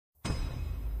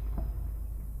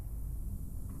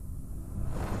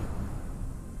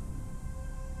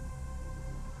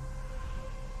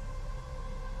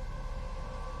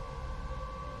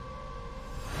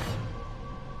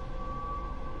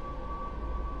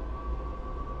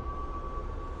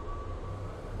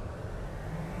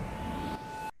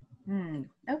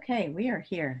Okay, we are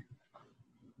here.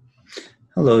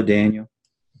 Hello, Daniel.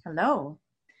 Hello.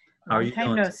 How are Long you time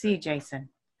doing no today? see, Jason.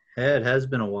 Yeah, it has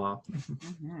been a while.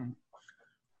 hmm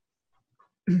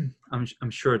I'm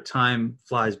sure time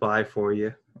flies by for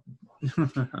you.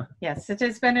 Yes, it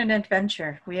has been an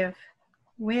adventure. We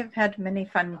have had many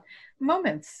fun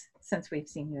moments since we've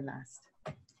seen you last.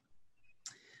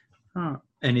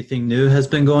 Anything new has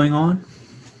been going on?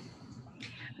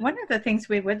 One of the things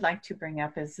we would like to bring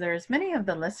up is there's many of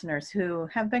the listeners who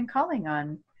have been calling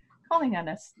on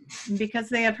us because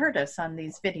they have heard us on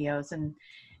these videos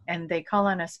and they call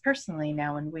on us personally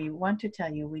now, and we want to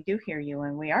tell you we do hear you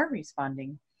and we are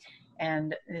responding.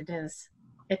 And it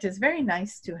is very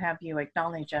nice to have you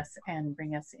acknowledge us and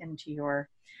bring us into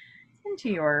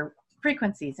your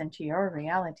frequencies, into your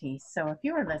reality. So if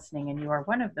you are listening and you are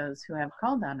one of those who have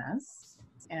called on us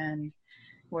and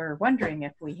we're wondering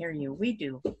if we hear you, we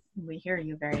do. We hear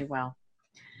you very well.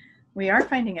 We are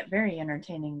finding it very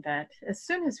entertaining that as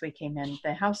soon as we came in,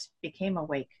 the house became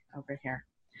awake over here.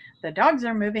 The dogs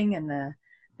are moving and the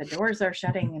doors are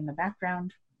shutting in the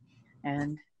background.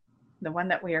 And the one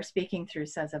that we are speaking through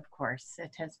says, of course,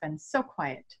 it has been so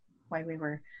quiet while we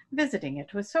were visiting.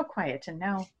 It was so quiet. And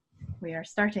now we are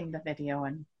starting the video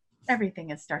and everything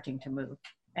is starting to move.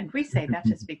 And we say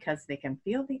that is because they can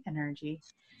feel the energy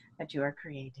that you are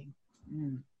creating.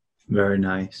 Mm. Very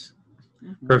nice.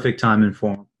 hmm Perfect time and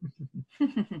form.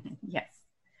 Yes.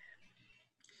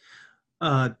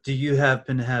 Do you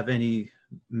happen to have any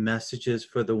messages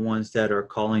for the ones that are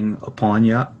calling upon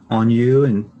you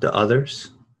and the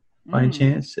others by any Mm.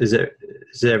 chance?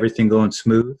 Is everything going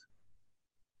smooth?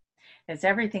 Is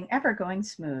everything ever going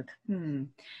smooth?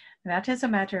 That is a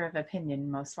matter of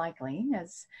opinion, most likely.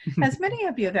 As many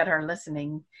of you that are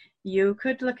listening, you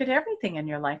could look at everything in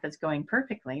your life as going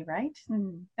perfectly, right?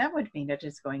 That would mean it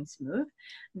is going smooth,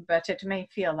 but it may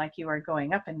feel like you are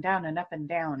going up and down and up and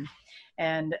down.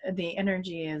 And the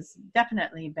energy has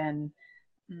definitely been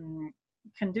mm,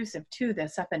 conducive to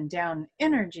this up and down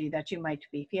energy that you might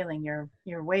be feeling,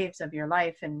 your waves of your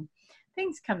life and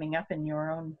things coming up in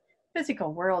your own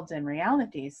physical worlds and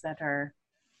realities that are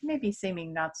maybe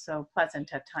seeming not so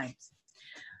pleasant at times.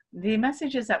 The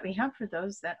messages that we have for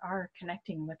those that are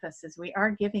connecting with us is we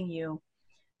are giving you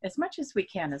as much as we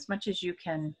can, as much as you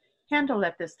can handle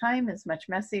at this time, as much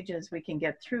message as we can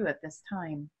get through at this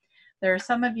time. There are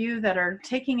some of you that are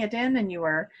taking it in and you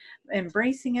are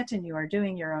embracing it and you are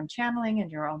doing your own channeling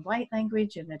and your own light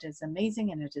language, and it is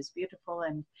amazing and it is beautiful.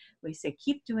 And we say,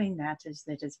 keep doing that.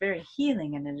 It is very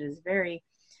healing and it is very,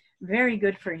 very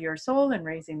good for your soul and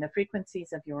raising the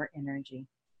frequencies of your energy.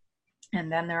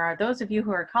 And then there are those of you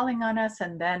who are calling on us,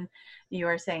 and then you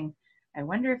are saying, I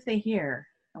wonder if they hear.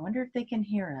 I wonder if they can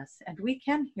hear us. And we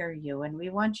can hear you, and we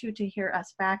want you to hear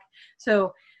us back.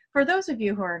 So for those of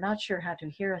you who are not sure how to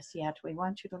hear us yet, we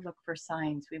want you to look for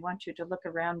signs. We want you to look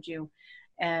around you,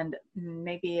 and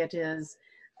maybe it is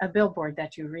a billboard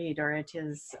that you read, or it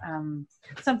is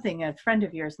something a friend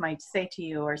of yours might say to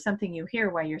you, or something you hear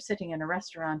while you're sitting in a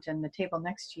restaurant and the table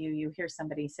next to you, you hear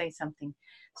somebody say something.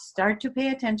 Start to pay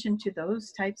attention to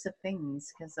those types of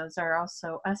things, because those are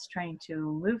also us trying to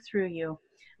move through you,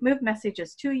 move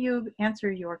messages to you,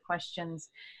 answer your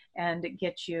questions, and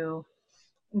get you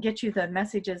the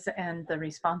messages and the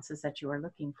responses that you are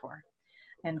looking for.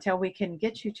 Until we can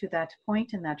get you to that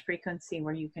point in that frequency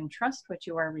where you can trust what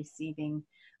you are receiving,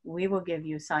 we will give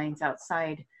you signs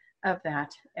outside of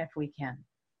that if we can.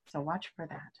 So watch for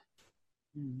that.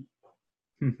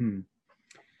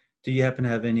 Do you happen to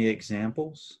have any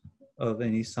examples of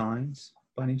any signs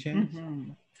by any chance?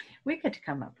 We could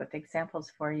come up with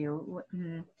examples for you.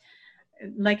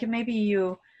 Like maybe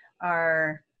you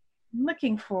are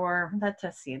looking for, let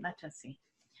us see.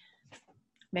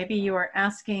 Maybe you are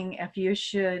asking if you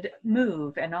should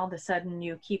move, and all of a sudden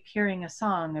you keep hearing a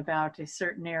song about a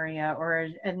certain area, or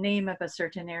a name of a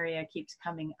certain area keeps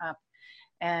coming up,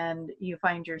 and you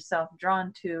find yourself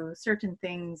drawn to certain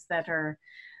things that are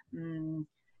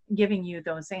giving you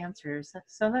those answers.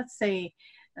 So let's say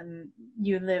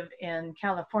you live in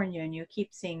California and you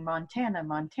keep seeing Montana,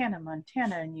 Montana,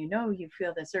 Montana, and you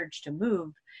feel this urge to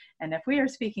move. And if we are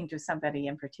speaking to somebody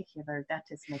in particular, that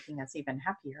is making us even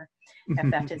happier. If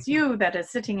that is you that is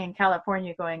sitting in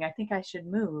California going, I think I should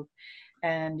move,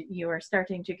 and you are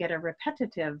starting to get a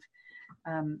repetitive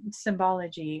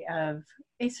symbology of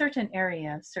a certain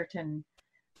area, certain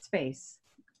space,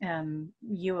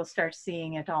 you will start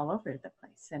seeing it all over the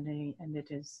place, and it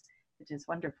is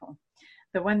wonderful.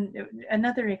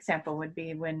 Another example would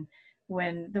be when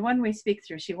the one we speak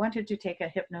through, she wanted to take a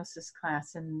hypnosis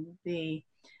class, and the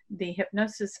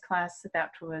hypnosis class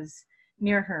that was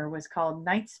near her was called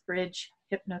Knightsbridge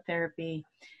hypnotherapy,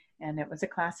 and it was a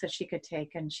class that she could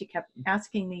take, and she kept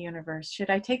asking the universe, should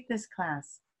I take this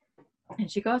class? And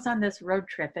she goes on this road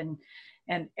trip,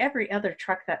 and every other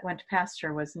truck that went past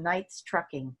her was Knights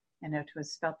Trucking, and it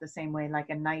was spelled the same way, like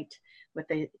a knight with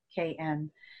a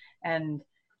KN, and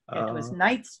it was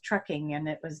Knights Trucking, and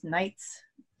it was Knights.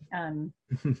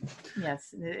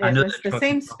 Yes, it was the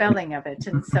same spelling of it,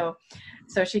 and so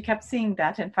she kept seeing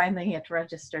that, and finally it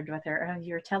registered with her. Oh,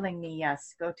 you're telling me,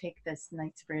 yes, go take this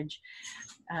Knightsbridge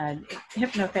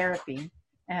hypnotherapy,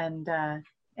 and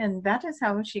that is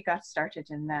how she got started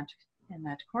in that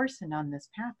course and on this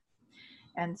path.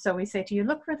 And so we say to you,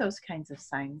 look for those kinds of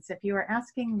signs. If you are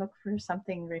asking, look for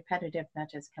something repetitive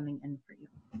that is coming in for you.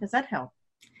 Does that help?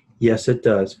 Yes, it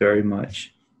does, very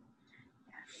much.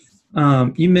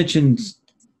 You mentioned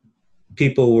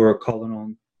people were calling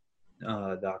on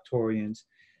the Arcturians.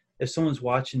 If someone's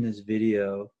watching this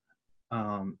video,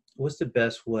 what's the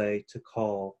best way to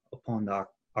call upon the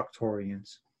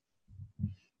Arcturians?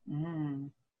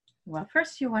 Well,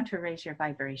 first you want to raise your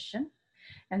vibration.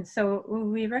 And so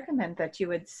we recommend that you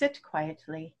would sit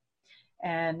quietly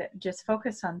and just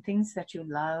focus on things that you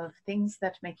love, things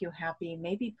that make you happy.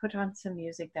 Maybe put on some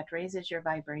music that raises your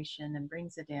vibration and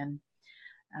brings it in.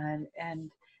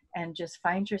 And just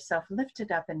find yourself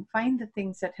lifted up, and find the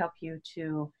things that help you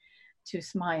to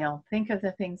smile. Think of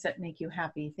the things that make you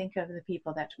happy. Think of the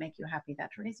people that make you happy.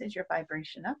 That raises your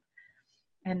vibration up.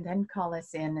 And then call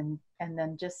us in, and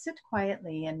then just sit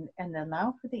quietly and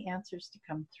allow for the answers to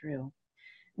come through.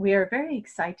 We are very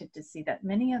excited to see that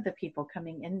many of the people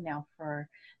coming in now for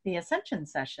the Ascension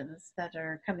sessions that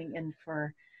are coming in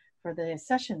for the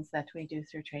sessions that we do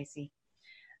through Tracy,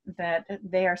 that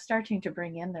they are starting to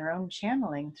bring in their own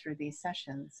channeling through these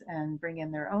sessions and bring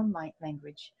in their own light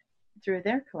language through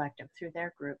their collective, through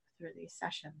their group, through these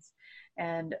sessions.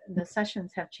 And the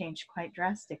sessions have changed quite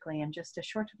drastically in just a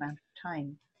short amount of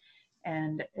time.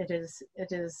 And it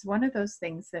is one of those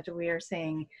things that we are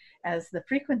saying, as the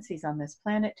frequencies on this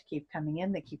planet keep coming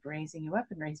in, they keep raising you up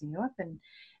and raising you up.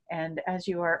 And as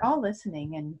you are all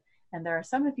listening, and there are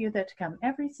some of you that come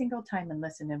every single time and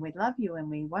listen, and we love you, and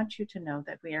we want you to know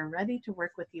that we are ready to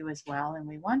work with you as well, and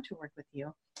we want to work with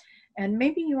you. And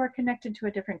maybe you are connected to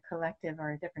a different collective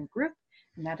or a different group,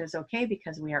 and that is okay,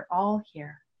 because we are all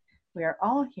here. We are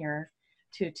all here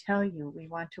to tell you we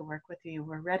want to work with you.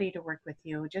 We're ready to work with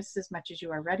you just as much as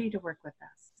you are ready to work with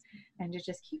us. And to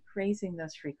just keep raising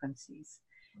those frequencies.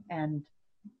 And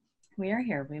we are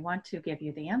here. We want to give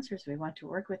you the answers. We want to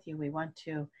work with you. We want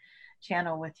to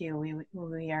channel with you.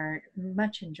 We are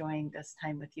much enjoying this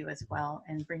time with you as well,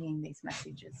 and bringing these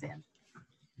messages in.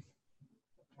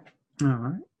 All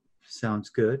right. Sounds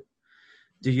good.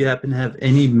 Do you happen to have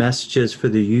any messages for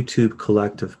the YouTube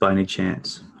collective by any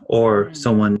chance? Or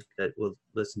someone that will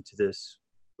listen to this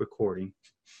recording?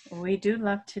 We do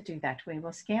love to do that. We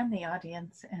will scan the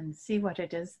audience and see what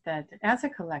it is that, as a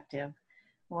collective,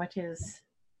 what is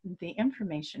the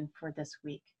information for this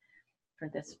week, for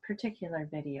this particular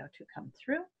video to come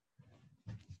through.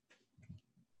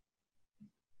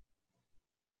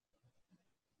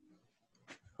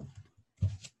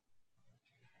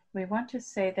 We want to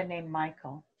say the name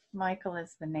Michael. Michael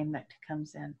is the name that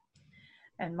comes in.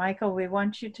 And Michael, we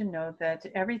want you to know that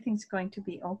everything's going to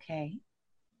be okay.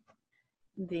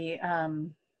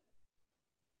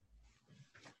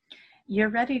 You're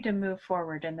ready to move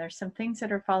forward, and there's some things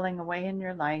that are falling away in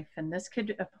your life, and this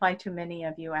could apply to many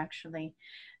of you actually.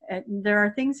 There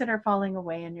are things that are falling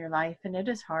away in your life, and it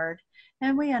is hard,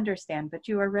 and we understand, but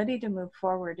you are ready to move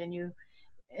forward, and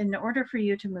in order for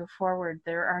you to move forward,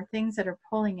 there are things that are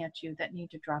pulling at you that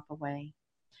need to drop away.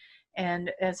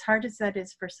 And as hard as that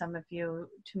is for some of you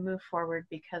to move forward,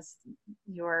 because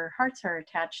your hearts are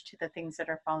attached to the things that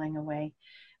are falling away,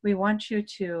 we want you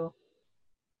to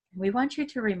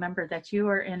remember that you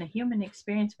are in a human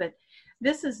experience, but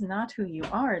this is not who you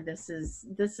are. This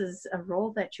is a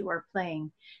role that you are playing,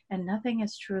 and nothing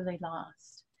is truly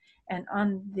lost. And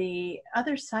on the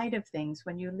other side of things,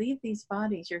 when you leave these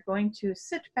bodies, you're going to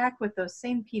sit back with those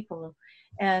same people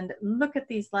and look at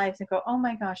these lives and go, oh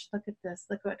my gosh, look at this.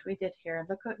 Look what we did here.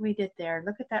 Look what we did there.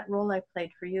 Look at that role I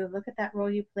played for you. Look at that role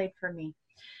you played for me.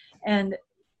 And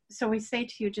so we say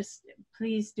to you, just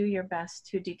please do your best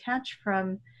to detach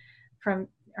from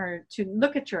or to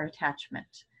look at your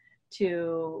attachment,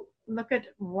 to look at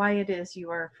why it is you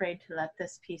are afraid to let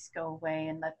this piece go away,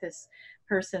 and let this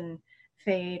person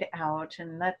fade out,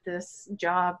 and let this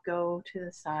job go to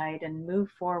the side, and move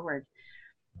forward.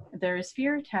 There is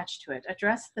fear attached to it.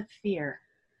 Address the fear.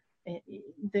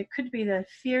 There could be the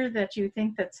fear that you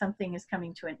think that something is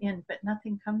coming to an end, but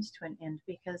nothing comes to an end,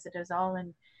 because it is all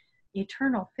an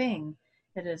eternal thing.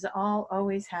 It is all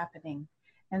always happening.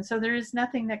 And so there is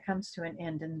nothing that comes to an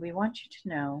end. And we want you to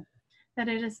know that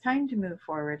it is time to move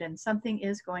forward and something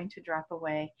is going to drop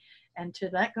away, and to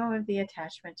let go of the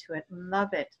attachment to it.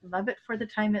 Love it. Love it for the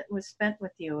time it was spent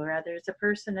with you, whether it's a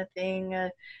person, a thing,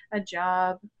 a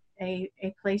job, a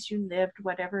place you lived,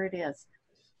 whatever it is.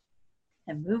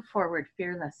 And move forward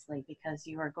fearlessly, because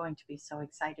you are going to be so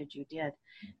excited you did.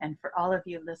 And for all of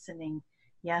you listening,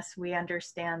 yes, we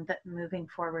understand that moving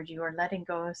forward, you are letting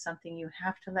go of something. You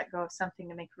have to let go of something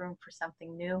to make room for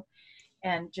something new.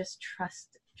 And just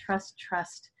trust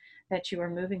that you are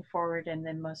moving forward in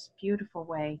the most beautiful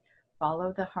way.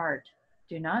 Follow the heart.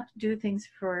 Do not do things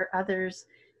for others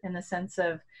in the sense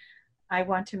of, I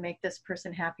want to make this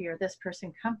person happy or this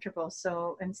person comfortable.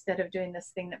 So instead of doing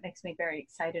this thing that makes me very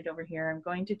excited over here, I'm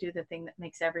going to do the thing that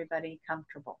makes everybody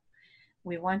comfortable.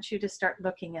 We want you to start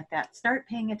looking at that. Start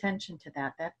paying attention to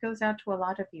that. That goes out to a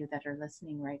lot of you that are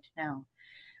listening right now.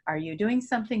 Are you doing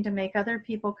something to make other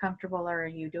people comfortable, or are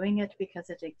you doing it because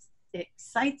it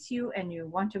excites you and you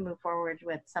want to move forward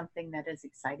with something that is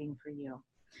exciting for you?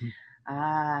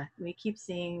 We keep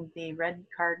seeing the red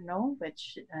cardinal,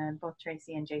 which both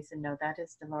Tracy and Jason know that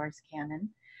is Dolores Cannon.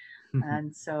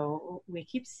 And so we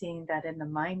keep seeing that in the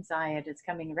mind's eye. It is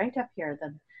coming right up here,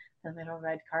 the little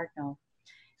red cardinal.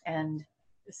 And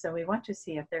so we want to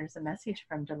see if there's a message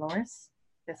from Dolores.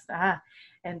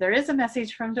 And there is a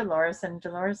message from Dolores, and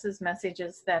Dolores's message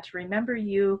is that, remember,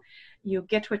 you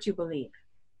get what you believe.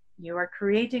 You are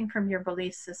creating from your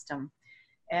belief system.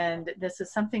 And this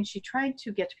is something she tried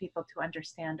to get people to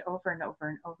understand over and over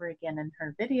and over again in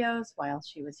her videos while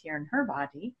she was here in her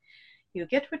body. You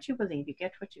get what you believe. You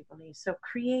get what you believe. So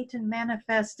create and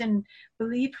manifest and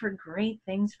believe for great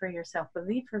things for yourself.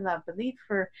 Believe for love. Believe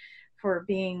for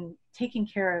being taken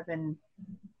care of, and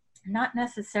not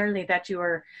necessarily that you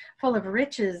are full of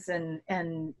riches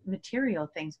and material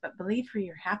things, but believe for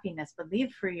your happiness.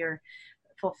 Believe for your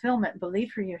fulfillment. Believe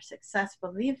for your success.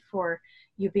 Believe for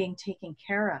you being taken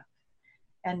care of,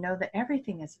 and know that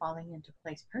everything is falling into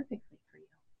place perfectly for you.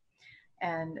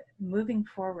 And moving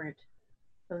forward,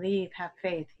 believe, have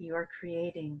faith. You are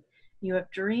creating. You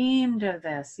have dreamed of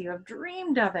this. You have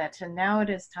dreamed of it. And now it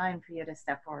is time for you to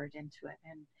step forward into it.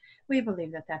 And we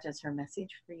believe that that is her message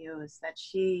for you, is that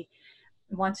she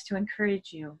wants to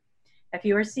encourage you. If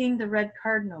you are seeing the red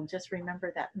cardinal, just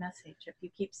remember that message. If you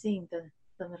keep seeing the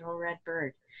little red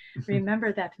bird,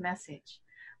 remember that message,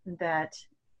 that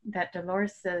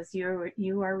Dolores says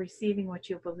you are receiving what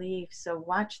you believe. So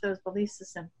watch those belief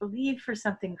systems. Believe for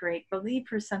something great. Believe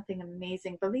for something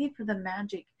amazing. Believe for the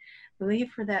magic. Believe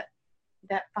for that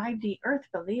 5D earth.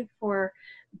 Believe for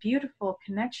beautiful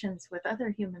connections with other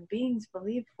human beings.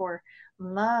 Believe for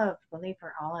love. Believe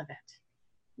for all of it.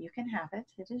 You can have it.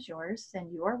 It is yours,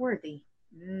 and you are worthy.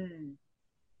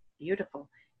 Beautiful.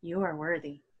 You are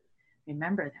worthy.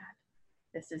 Remember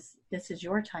that. This is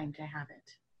your time to have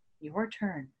it. Your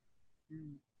turn.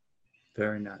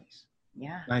 Very nice.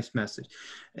 Yeah. Nice message.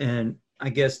 And I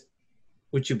guess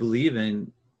what you believe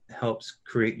in helps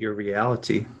create your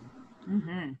reality.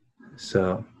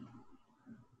 So,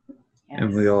 yes.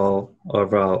 And we all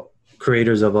are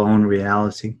creators of our own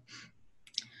reality.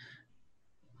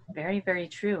 Very, very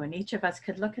true. And each of us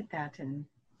could look at that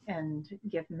and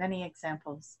give many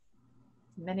examples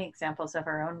of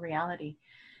our own reality.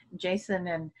 Jason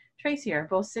and Tracy are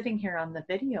both sitting here on the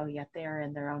video, yet they are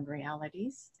in their own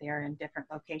realities. They are in different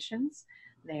locations.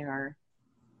 They are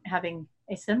having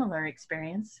a similar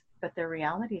experience, but their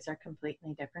realities are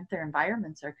completely different. Their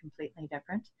environments are completely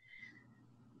different.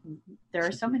 There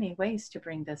are so many ways to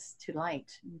bring this to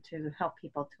light, to help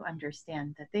people to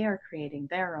understand that they are creating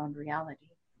their own reality.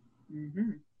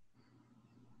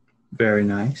 Very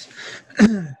nice.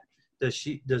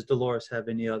 Does Dolores have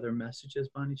any other messages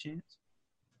by any chance?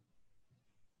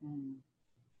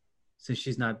 Since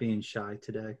she's not being shy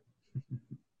today.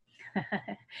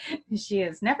 She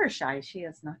is never shy. She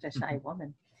is not a shy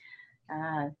woman.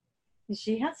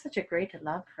 She has such a great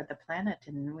love for the planet,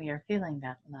 and we are feeling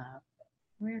that love.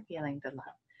 We're feeling the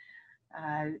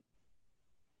love.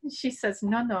 She says,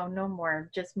 no more.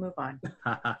 Just move on.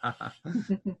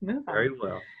 Move on. Very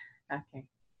well. Okay.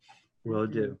 Will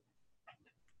do.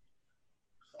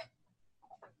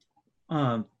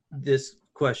 This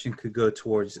question could go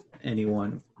towards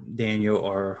anyone, Daniel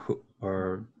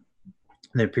or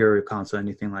the Imperial Council,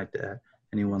 anything like that,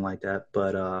 anyone like that.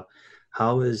 But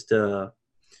how is the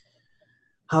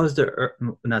Earth,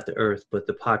 not the Earth, but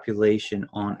the population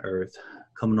on Earth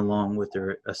coming along with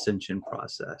their ascension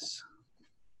process?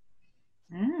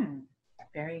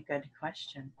 Very good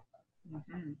question.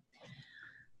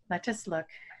 Let us look.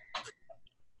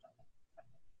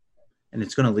 and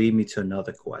it's going to lead me to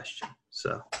another question.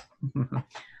 So,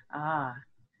 Ah,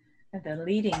 the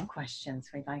leading questions,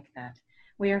 we like that.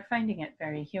 We are finding it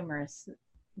very humorous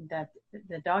that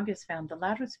the dog has found the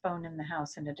loudest bone in the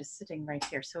house and it is sitting right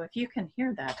here. So if you can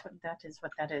hear that, that is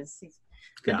what that is.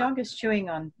 The dog is chewing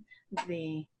on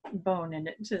the bone, and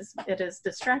it is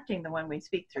distracting the one we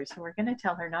speak through. So we're going to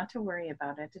tell her not to worry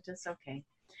about it. It is okay.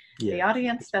 Yeah, the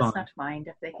audience does not mind.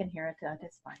 If they can hear it, that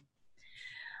is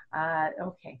fine.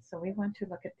 Okay, so we want to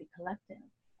look at the collective.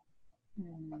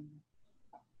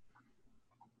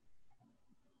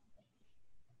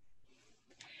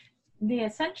 The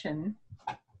ascension,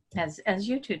 as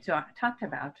you two talked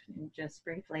about just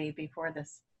briefly before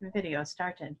this video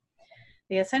started,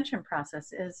 the ascension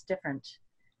process is different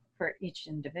for each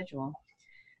individual.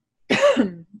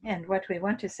 And what we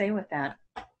want to say with that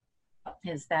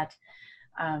is that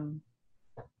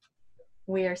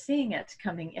we are seeing it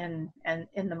coming in, and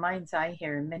in the mind's eye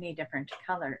here, in many different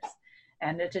colors.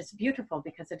 And it is beautiful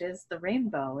because it is the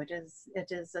rainbow. It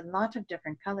is a lot of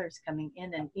different colors coming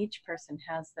in, and each person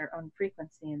has their own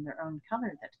frequency and their own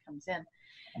color that comes in.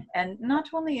 And not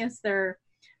only is there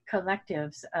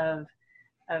collectives of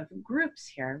groups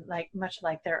here, much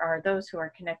like there are those who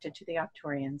are connected to the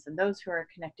Arcturians, and those who are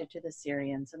connected to the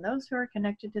Sirians, and those who are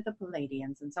connected to the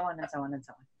Palladians, and so on and so on and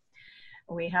so on.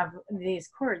 We have these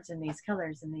chords and these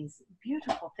colors and these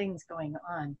beautiful things going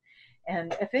on.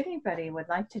 And if anybody would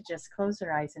like to just close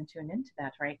their eyes and tune into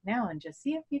that right now and just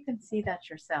see if you can see that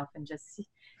yourself, and just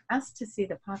ask to see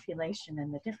the population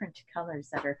and the different colors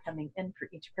that are coming in for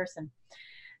each person,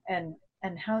 and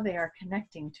how they are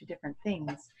connecting to different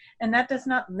things. And that does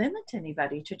not limit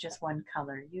anybody to just one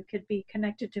color. You could be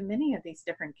connected to many of these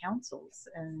different councils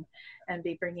and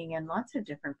be bringing in lots of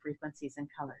different frequencies and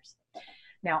colors.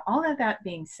 Now, all of that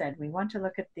being said, we want to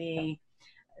look at the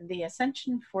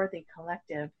ascension for the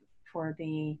collective, for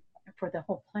the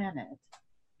whole planet.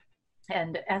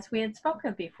 And as we had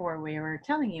spoken before, we were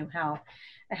telling you how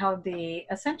the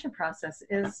ascension process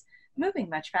is moving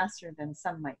much faster than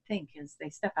some might think, as they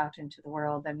step out into the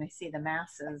world and they see the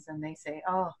masses and they say,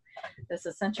 oh, this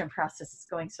ascension process is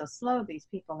going so slow. These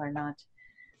people are not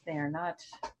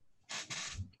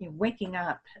waking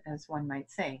up, as one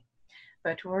might say.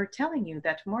 But we're telling you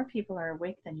that more people are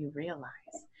awake than you realize.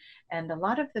 And a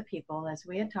lot of the people, as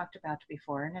we had talked about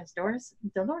before, and as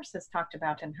Dolores has talked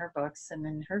about in her books and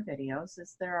in her videos,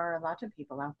 is there are a lot of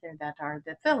people out there that are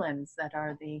the fill-ins, that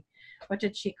are the, what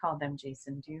did she call them,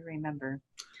 Jason? Do you remember?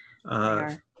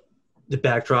 The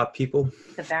backdrop people.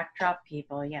 The backdrop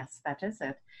people, yes, that is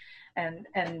it.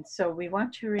 And so we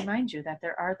want to remind you that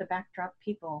there are the backdrop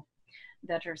people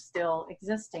that are still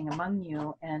existing among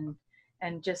you,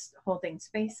 and just holding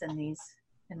space in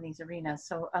these arenas.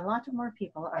 So a lot of more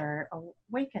people are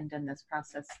awakened in this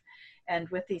process, and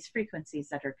with these frequencies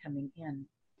that are coming in.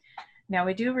 Now,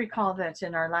 we do recall that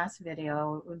in our last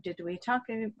video, did we talk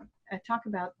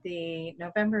about the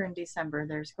November and December?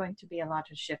 There's going to be a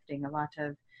lot of shifting, a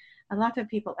lot of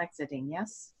people exiting.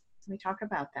 Yes, we talk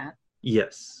about that.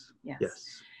 Yes.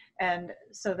 And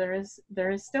so there is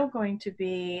still going to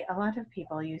be a lot of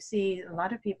people. You see, a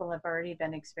lot of people have already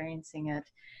been experiencing it,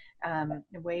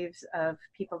 waves of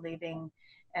people leaving,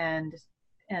 and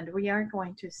we are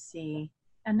going to see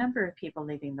a number of people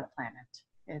leaving the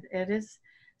planet. It is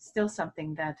still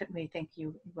something that we think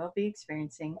you will be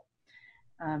experiencing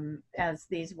as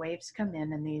these waves come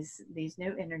in and these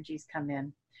new energies come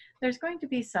in. There's going to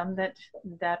be some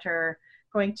that are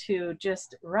going to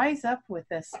just rise up with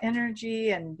this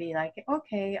energy and be like,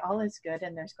 okay, all is good.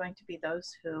 And there's going to be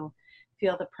those who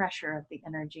feel the pressure of the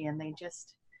energy, and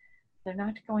they're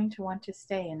not going to want to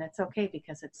stay. And it's okay,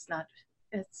 because it's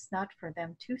not for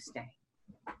them to stay.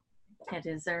 It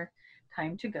is their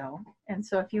time to go. And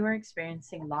so if you are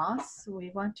experiencing loss,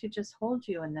 we want to just hold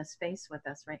you in this space with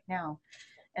us right now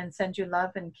and send you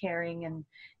love and caring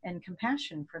and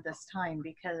compassion for this time,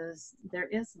 because there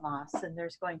is loss, and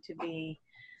there's going to be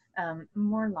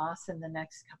more loss in the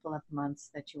next couple of months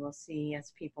that you will see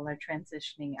as people are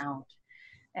transitioning out.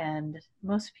 And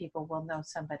most people will know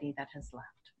somebody that has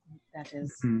left, that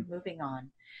is moving on.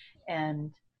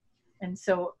 And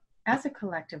so as a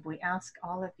collective, we ask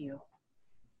all of you,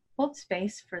 hold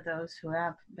space for those who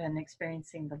have been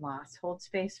experiencing the loss. Hold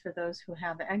space for those who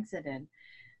have exited.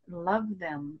 Love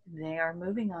them. They are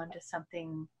moving on to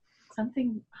something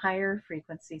higher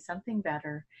frequency, something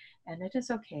better, and it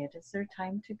is okay. It is their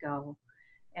time to go,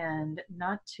 and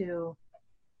not to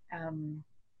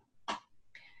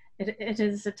it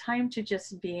is a time to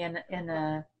just be in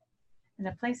a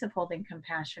place of holding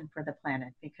compassion for the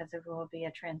planet, because it will be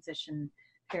a transition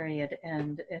period,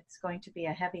 and it's going to be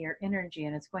a heavier energy,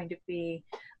 and it's going to be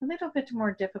a little bit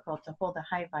more difficult to hold a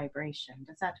high vibration.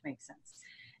 Does that make sense?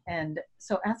 And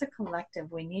so as a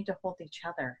collective, we need to hold each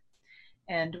other.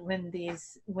 And when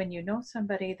you know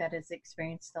somebody that has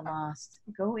experienced the loss,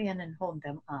 go in and hold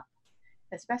them up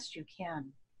as best you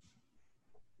can.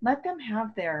 Let them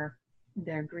have their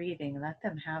grieving, let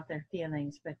them have their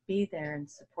feelings, but be there in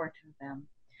support of them,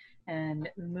 and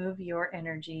move your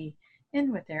energy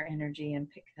in with their energy and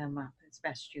pick them up as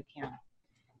best you can.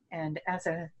 And as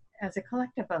a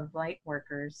collective of light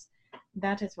workers,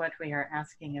 that is what we are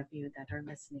asking of you that are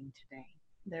listening today.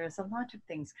 There's a lot of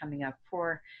things coming up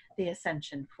for the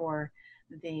ascension, for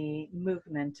the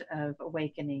movement of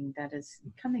awakening that is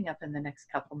coming up in the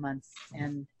next couple months.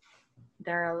 And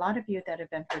there are a lot of you that have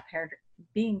been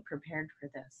being prepared for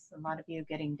this. A lot of you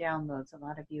getting downloads, a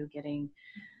lot of you getting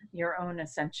your own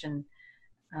ascension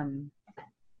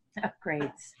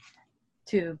upgrades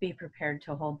to be prepared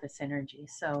to hold this energy.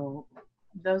 So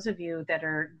those of you that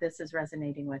this is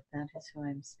resonating with, that is who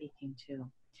I'm speaking to.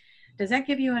 Does that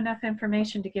give you enough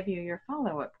information to give you your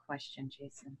follow-up question,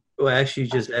 Jason? Well, actually, you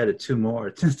just added 2 more,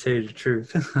 to tell you the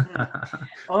truth.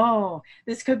 Oh,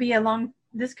 this could be a long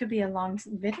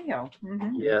video.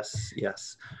 Mm-hmm. Yes.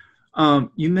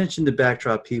 You mentioned the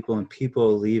backdrop people and people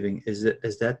are leaving. Is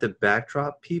that the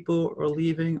backdrop people are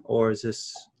leaving, or is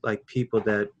this like people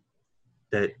that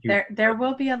you... There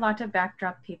will be a lot of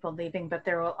backdrop people leaving, but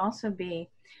there will also be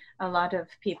a lot of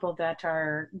people that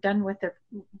are done with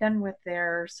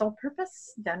their soul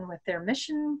purpose, done with their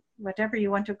mission, whatever you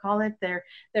want to call it.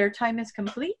 Their time is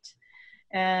complete,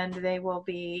 and they will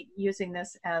be using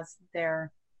this as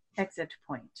their exit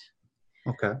point.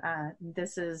 Okay.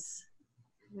 This is,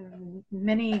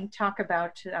 many talk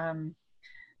about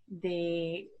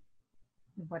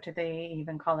what do they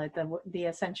even call it? The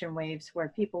ascension waves, where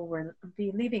people will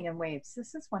be leaving in waves.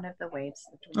 This is one of the waves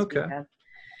that we speak of.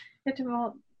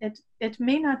 It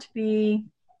may not be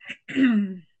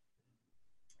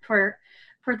for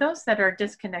those that are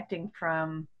disconnecting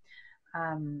from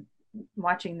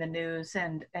watching the news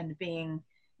and being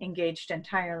engaged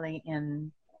entirely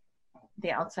in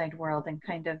the outside world and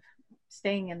kind of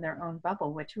staying in their own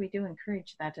bubble, which we do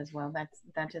encourage that as well.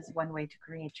 That is one way to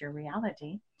create your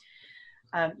reality.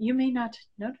 You may not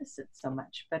notice it so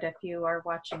much, but if you are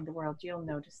watching the world, you'll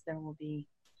notice there will be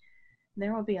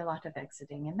a lot of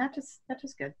exiting, and that is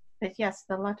good. But yes,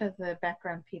 a lot of the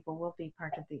background people will be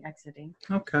part of the exiting.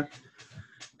 Okay.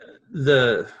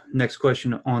 The next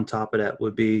question on top of that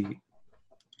would be,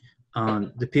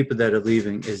 the people that are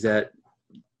leaving,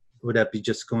 would that be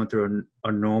just going through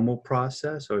a normal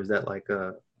process, or is that like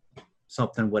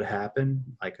something would happen,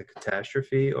 like a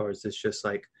catastrophe, or is this just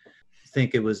like,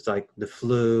 think it was like the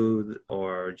flu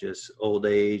or just old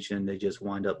age and they just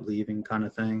wind up leaving kind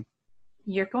of thing?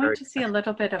 You're going to see a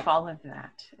little bit of all of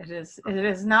that. It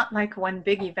is not like one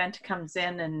big event comes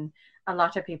in and a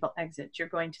lot of people exit. You're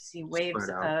going to see waves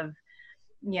of,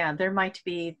 there might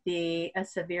be a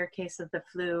severe case of the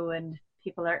flu and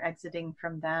people are exiting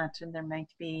from that, and there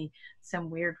might be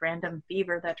some weird random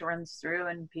fever that runs through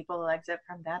and people exit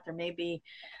from that. There may be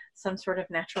some sort of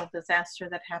natural disaster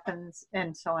that happens,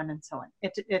 and so on and so on.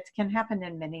 It can happen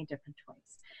in many different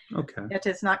ways. Okay. It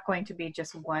is not going to be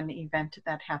just one event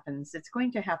that happens. It's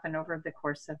going to happen over the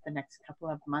course of the next couple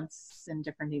of months in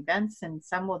different events, and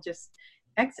some will just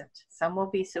exit. Some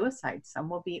will be suicide, some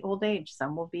will be old age,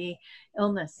 some will be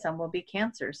illness, some will be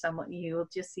cancer. You will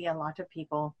just see a lot of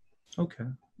people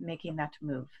making that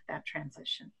move, that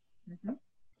transition.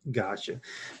 Mm-hmm. Gotcha.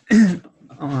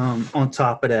 On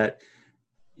top of that,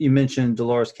 you mentioned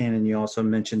Dolores Cannon. You also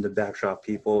mentioned the backdrop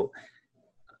people.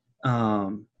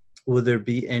 Will there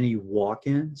be any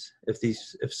walk-ins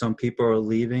if some people are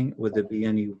leaving? Would there be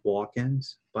any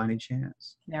walk-ins by any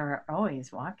chance? There are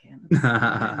always walk-ins.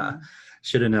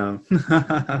 Should have known.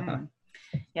 Mm-hmm.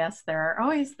 Yes, there are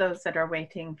always those that are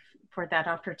waiting for that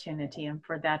opportunity and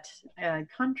for that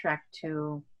contract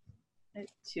to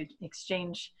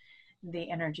exchange the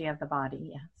energy of the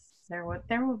body. Yes, there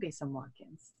will be some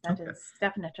walk-ins. That is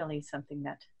definitely something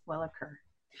that will occur.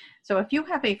 So if you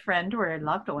have a friend or a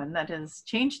loved one that has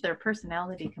changed their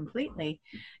personality completely,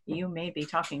 you may be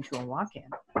talking to a walk-in.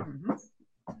 Mm-hmm.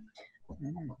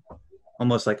 Mm.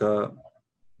 Almost like a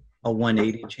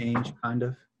 180 change, kind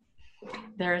of.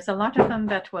 There's a lot of them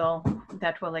that will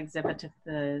exhibit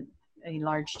a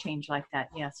large change like that.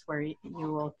 Yes, where you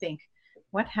will think,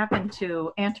 what happened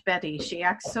to Aunt Betty? She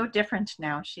acts so different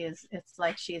now. It's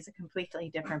like she is a completely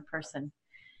different person.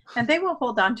 And they will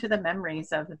hold on to the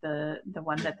memories of the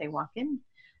one that they walk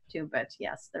into, but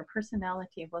yes, their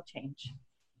personality will change.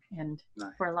 And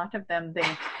for a lot of them,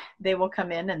 they will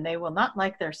come in and they will not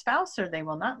like their spouse, or they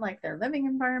will not like their living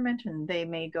environment, and they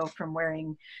may go from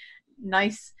wearing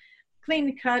nice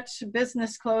clean cut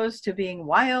business clothes to being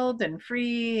wild and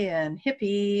free and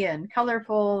hippie and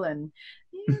colorful, and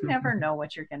you never know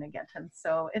what you're going to get. And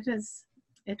so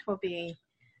it will be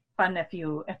fun if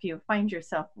you find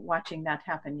yourself watching that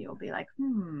happen. You'll be like,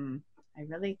 I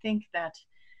really think that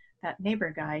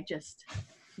neighbor guy just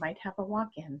might have a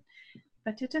walk-in.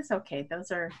 But it is okay.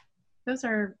 Those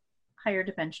are higher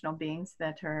dimensional beings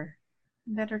that are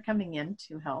coming in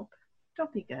to help.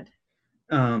 Don't be good.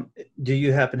 Do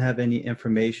you happen to have any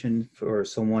information for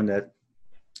someone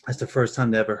that's the first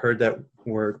time they ever heard that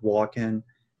word walk-in?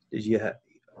 Did you have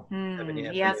any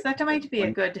information? Yes, that might be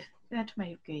a good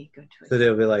choice. So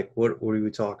they'll be like, what are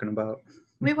we talking about?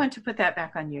 We want to put that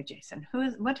back on you, Jason.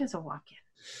 What is a walk-in?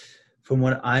 From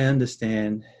what I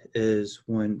understand is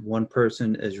when one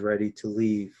person is ready to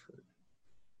leave,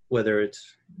 whether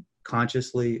it's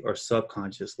consciously or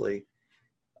subconsciously,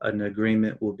 an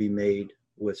agreement will be made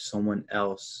with someone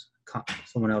else's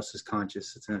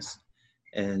consciousness,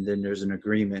 and then there's an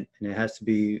agreement, and it has to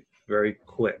be very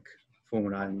quick, from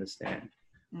what I understand,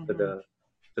 for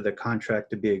the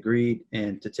contract to be agreed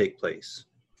and to take place.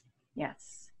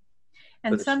 Yes.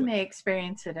 And some may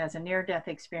experience it as a near-death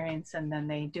experience, and then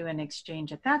they do an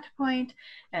exchange at that point.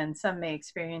 And some may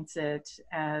experience it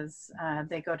as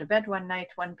they go to bed one night,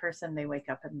 one person, they wake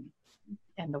up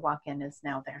and the walk-in is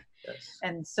now there. Yes.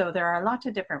 And so there are a lot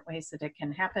of different ways that it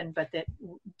can happen, but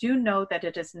do know that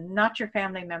it is not your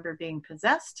family member being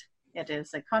possessed. It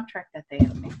is a contract that they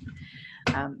have made.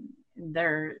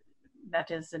 That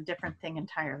is a different thing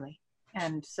entirely.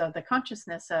 And so the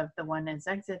consciousness of the one is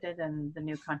exited and the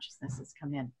new consciousness has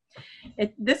come in.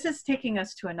 This is taking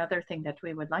us to another thing that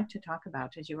we would like to talk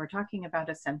about, as you were talking about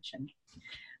ascension.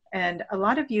 And a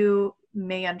lot of you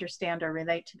may understand or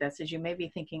relate to this, as you may be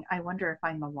thinking, I wonder if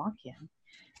I'm a walk-in.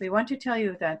 We want to tell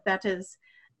you that is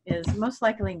most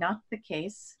likely not the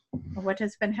case. What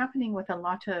has been happening with a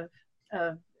lot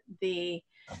of the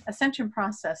ascension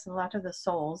process, a lot of the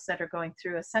souls that are going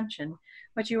through ascension,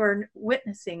 what you are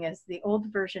witnessing is the old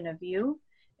version of you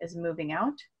is moving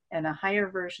out and a higher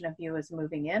version of you is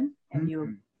moving in, and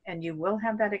you will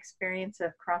have that experience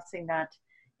of crossing that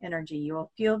energy. You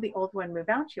will feel the old one move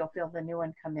out, you'll feel the new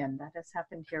one come in. That has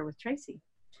happened here with Tracy.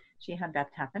 She had that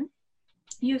happen.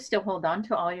 You still hold on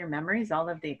to all your memories, all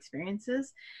of the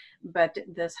experiences, but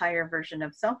this higher version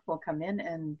of self will come in,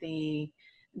 and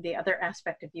the other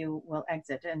aspect of you will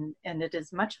exit. And it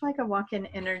is much like a walk-in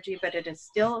energy, but it is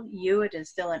still you. It is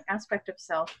still an aspect of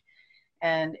self,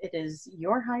 and it is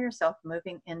your higher self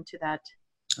moving into that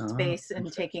space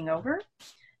and taking over.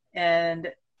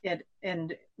 And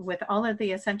with all of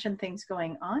the ascension things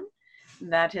going on,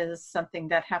 that is something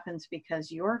that happens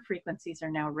because your frequencies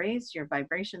are now raised, your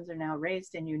vibrations are now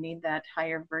raised, and you need that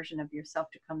higher version of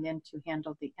yourself to come in to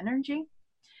handle the energy.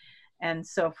 And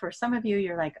so for some of you,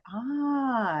 you're like,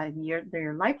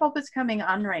 your light bulb is coming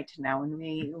on right now. And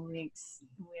we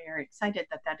are excited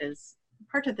that is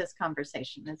part of this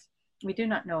conversation. We do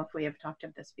not know if we have talked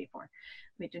of this before.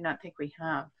 We do not think we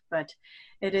have, but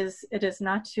it is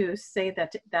not to say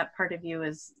that part of you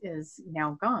is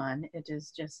now gone. It is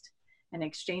just an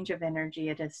exchange of energy.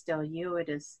 It is still you. It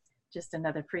is just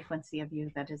another frequency of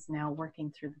you that is now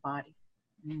working through the body.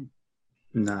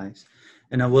 Nice.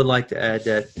 And I would like to add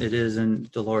that it is in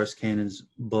Dolores Cannon's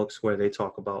books where they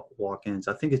talk about walk-ins.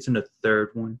 I think it's in the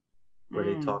third one where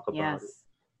they talk about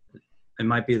it. It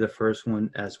might be the first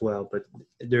one as well, but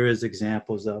there is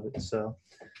examples of it. So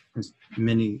there's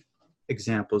many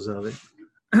examples of it.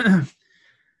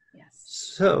 Yes.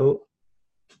 So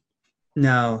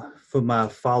now for my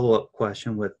follow-up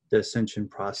question with the ascension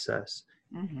process.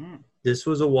 This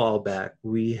was a while back.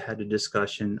 We had a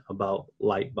discussion about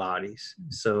light bodies.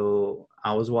 So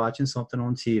I was watching something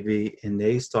on TV and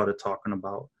they started talking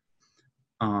about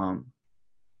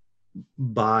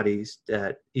bodies,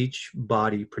 that each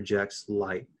body projects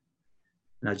light.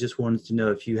 And I just wanted to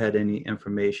know if you had any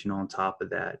information on top of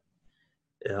that,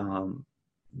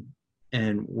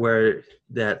 and where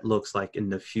that looks like in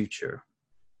the future,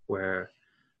 where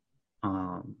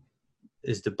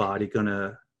is the body going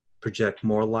to project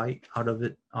more light out of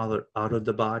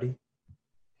the body?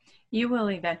 You will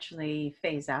eventually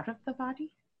phase out of the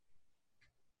body,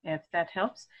 if that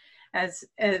helps. As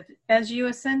you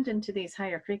ascend into these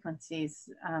higher frequencies,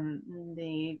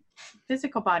 the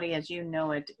physical body, as you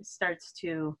know it, starts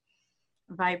to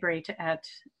vibrate at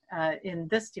in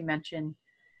this dimension.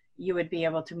 You would be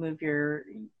able to move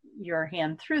your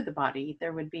hand through the body.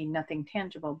 There would be nothing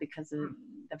tangible because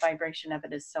the vibration of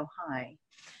it is so high,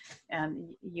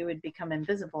 and you would become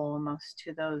invisible almost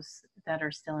to those that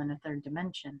are still in a third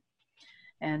dimension.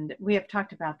 And we have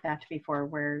talked about that before,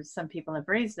 where some people have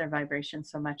raised their vibration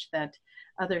so much that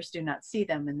others do not see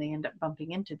them, and they end up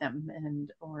bumping into them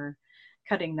and or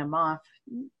cutting them off,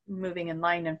 moving in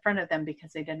line in front of them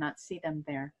because they did not see them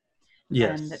there.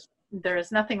 Yes. And there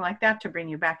is nothing like that to bring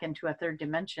you back into a third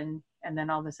dimension. And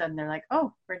then all of a sudden they're like,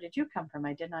 oh, where did you come from?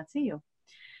 I did not see you.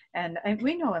 And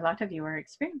we know a lot of you are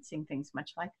experiencing things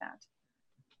much like that.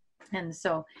 And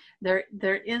so there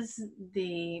is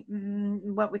the,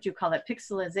 what would you call it,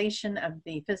 pixelization of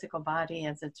the physical body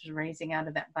as it's raising out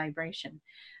of that vibration.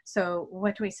 So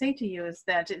what we say to you is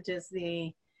that it is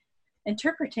the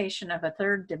interpretation of a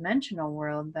third dimensional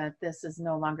world that this is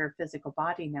no longer a physical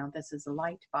body now. This is a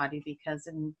light body, because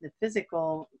in the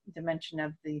physical dimension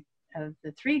of the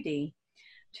 3D,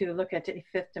 to look at a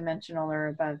fifth dimensional or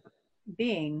above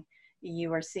being,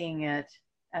 you are seeing it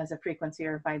as a frequency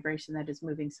or a vibration that is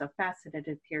moving so fast that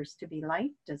it appears to be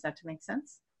light. Does that make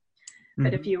sense? Mm-hmm.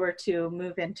 But if you were to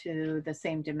move into the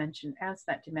same dimension as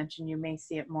that dimension, you may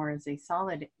see it more as a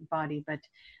solid body,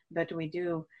 but we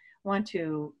do want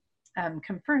to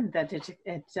confirm that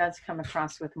it does come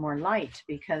across with more light,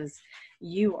 because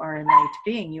you are a light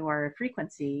being, you are a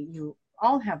frequency, you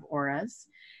all have auras,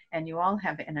 and you all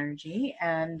have energy,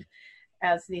 and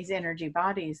as these energy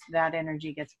bodies, that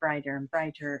energy gets brighter and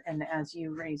brighter, and as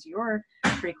you raise your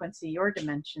frequency, your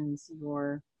dimensions,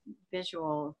 your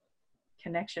visual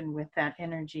connection with that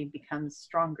energy becomes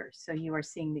stronger. So you are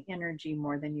seeing the energy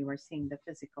more than you are seeing the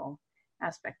physical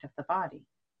aspect of the body.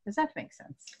 Does that make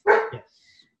sense? Yes.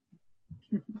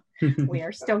 We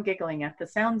are still giggling at the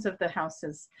sounds of the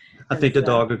houses. I think the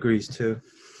dog agrees too.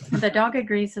 The dog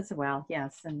agrees as well,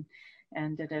 yes. And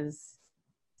it is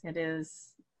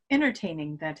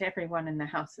entertaining that everyone in the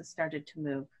house has started to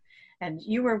move. And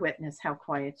you were witness how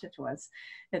quiet it was.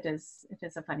 It is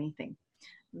a funny thing.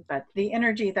 But the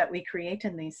energy that we create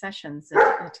in these sessions,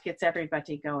 it gets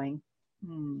everybody going.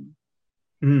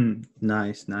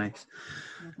 Nice.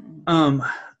 Mm-hmm.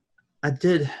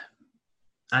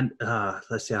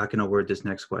 Let's see, how can I word this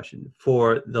next question?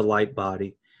 For the light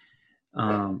body,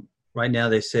 right now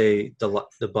they say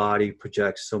the body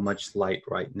projects so much light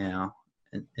right now,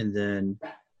 and then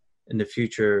in the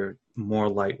future more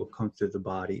light will come through the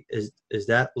body. Is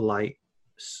that light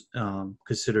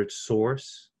considered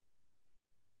source?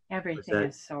 Everything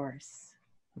is source.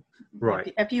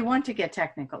 Right. If you want to get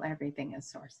technical, everything is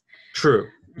source. True.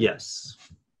 Yes.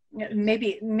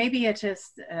 Maybe it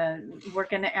is, we're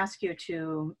going to ask you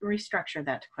to restructure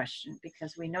that question,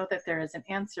 because we know that there is an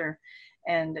answer,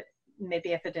 and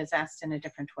maybe if it is asked in a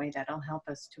different way, that'll help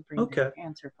us to bring the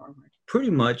answer forward. Pretty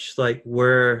much like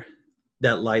where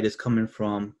that light is coming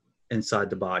from inside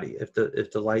the body. If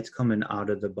the light's coming out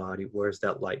of the body, where's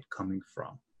that light coming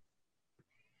from?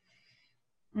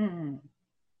 We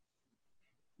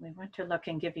want to look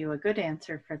and give you a good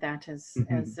answer for that, as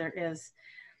there is.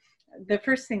 The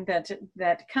first thing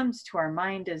that comes to our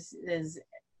mind is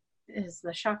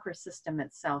the chakra system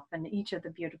itself, and each of the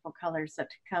beautiful colors that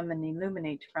come and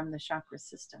illuminate from the chakra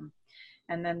system.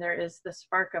 And then there is the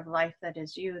spark of life that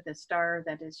is you, the star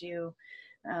that is you,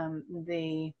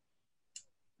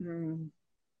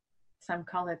 some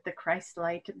call it the Christ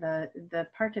light, the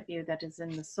part of you that is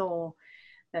in the soul,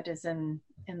 that is in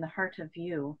the heart of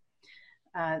you.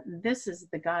 This is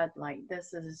the God light.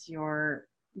 This is your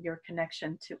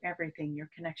connection to everything, your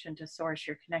connection to source,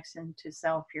 your connection to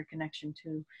self, your connection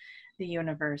to the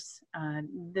universe.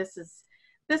 This is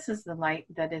the light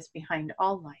that is behind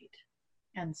all light.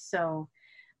 And so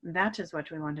that is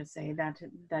what we want to say,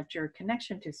 that your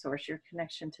connection to source, your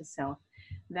connection to self,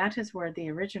 that is where the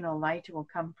original light will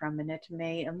come from, and it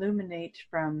may illuminate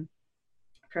from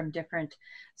different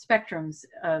spectrums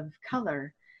of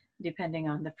color, depending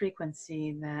on the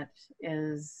frequency that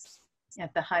is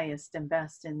at the highest and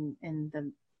best in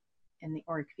the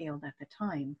auric field at the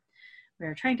time.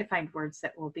 We're trying to find words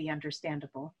that will be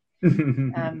understandable.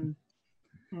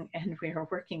 And we are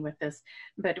working with this.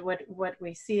 But what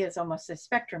we see is almost a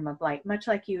spectrum of light, much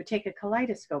like you take a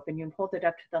kaleidoscope and you hold it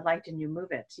up to the light and you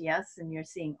move it, yes? And you're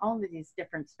seeing all of these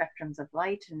different spectrums of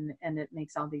light, and it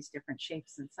makes all these different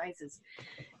shapes and sizes.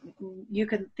 You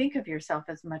can think of yourself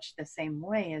as much the same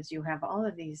way, as you have all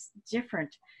of these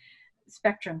different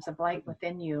spectrums of light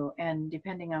within you, and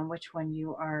depending on which one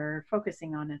you are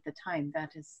focusing on at the time,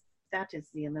 that is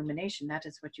the illumination. That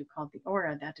is what you call the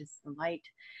aura. That is the light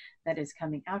that is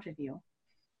coming out of you.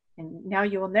 And now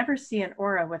you will never see an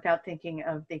aura without thinking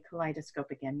of the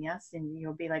kaleidoscope again, yes? And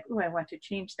you'll be like, oh, I want to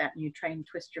change that. And you try and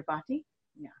twist your body.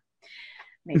 Yeah.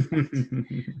 maybe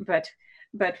not.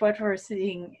 But what we're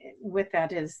seeing with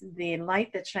that is the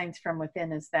light that shines from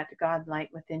within is that God light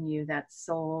within you, that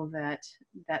soul, that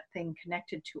thing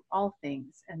connected to all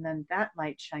things. And then that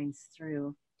light shines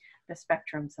through the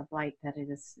spectrums of light that it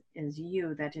is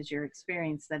you, that is your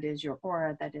experience, that is your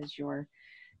aura, that is your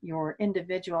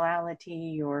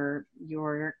individuality,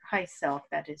 your high self,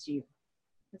 that is you.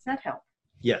 Does that help?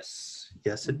 Yes,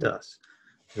 it does,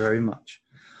 very much.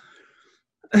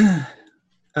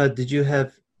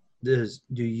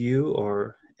 Do you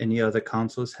or any other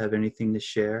counselors have anything to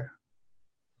share?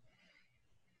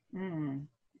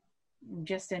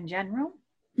 Just in general?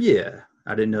 Yeah,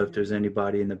 I didn't know if there's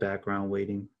anybody in the background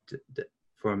waiting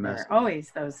for a message. There are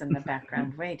always those in the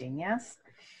background waiting, yes?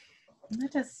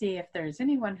 Let us see if there's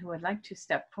anyone who would like to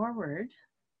step forward.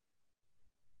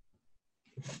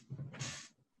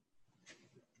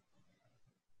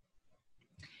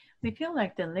 We feel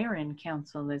like the Lyran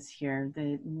Council is here,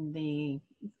 the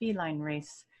feline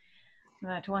race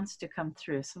that wants to come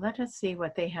through. So let us see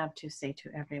what they have to say to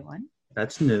everyone.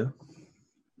 That's new.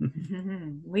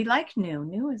 We like new.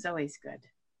 New is always good.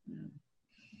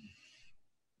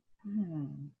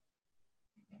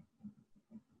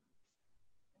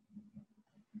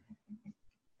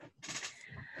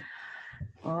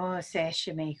 Oh,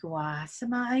 seshime hua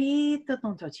samai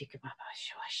totonto chikbaba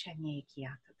shwashanye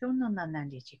kiato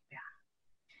tononanandi chikba.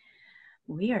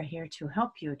 We are here to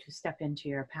help you to step into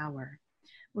your power.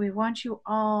 We want you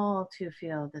all to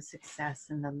feel the success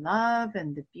and the love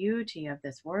and the beauty of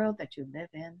this world that you live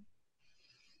in.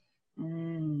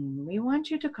 We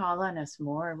want you to call on us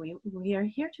more. We are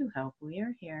here to help. We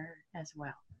are here as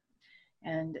well.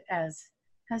 And as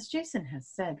Jason has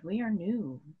said, we are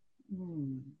new.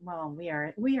 Well, we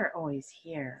are always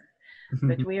here,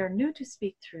 but we are new to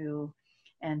speak through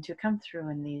and to come through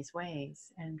in these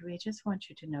ways. And we just want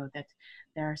you to know that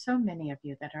there are so many of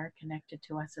you that are connected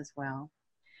to us as well.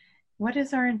 What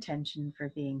is our intention for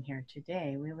being here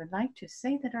today? We would like to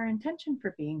say that our intention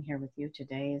for being here with you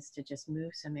today is to just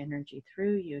move some energy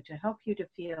through you, to help you to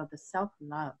feel the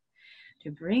self-love,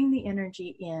 to bring the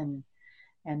energy in.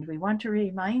 And we want to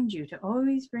remind you to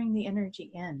always bring the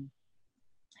energy in.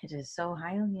 It is so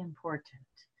highly important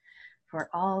for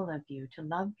all of you to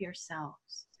love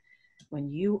yourselves.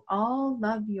 When you all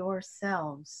love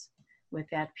yourselves with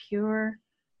that pure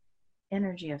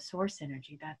energy of source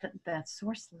energy, that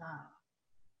source love,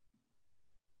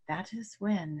 that is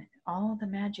when all the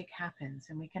magic happens.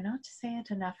 And we cannot say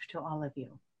it enough to all of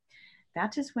you.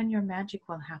 That is when your magic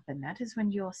will happen. That is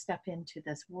when you'll step into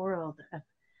this world of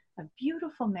a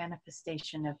beautiful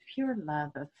manifestation of pure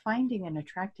love, of finding and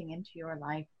attracting into your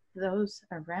life those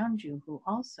around you who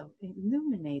also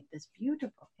illuminate this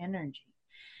beautiful energy.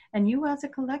 And you as a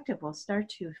collective will start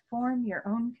to form your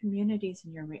own communities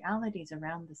and your realities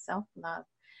around the self-love.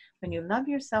 When you love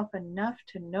yourself enough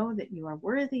to know that you are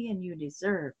worthy and you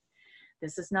deserve.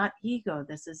 This is not ego.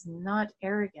 This is not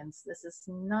arrogance. This is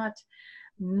not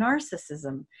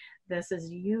narcissism. This is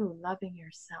you loving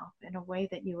yourself in a way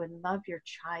that you would love your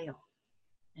child,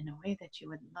 in a way that you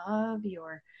would love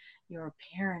your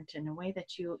parent, in a way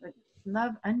that you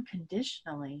love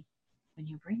unconditionally. When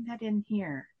you bring that in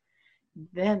here,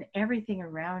 then everything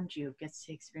around you gets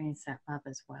to experience that love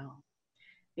as well.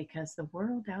 Because the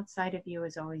world outside of you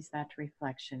is always that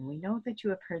reflection. We know that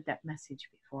you have heard that message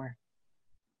before.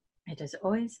 It is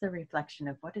always the reflection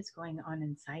of what is going on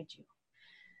inside you.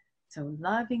 So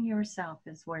loving yourself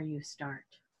is where you start.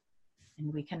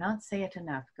 And we cannot say it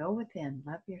enough. Go within,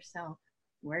 love yourself.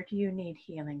 Where do you need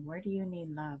healing? Where do you need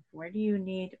love? What do you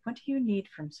need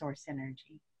from source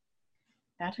energy?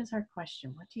 That is our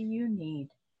question. What do you need?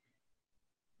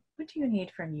 What do you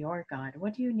need from your God?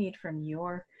 What do you need from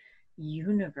your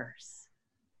universe?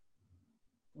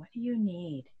 What do you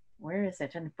need? Where is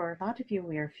it? And for a lot of you,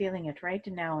 we are feeling it right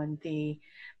now in the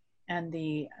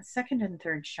second and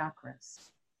third chakras.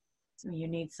 So you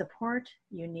need support.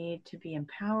 You need to be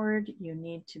empowered. You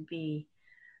need to be,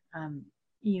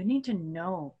 you need to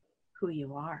know who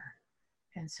you are.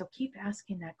 And so keep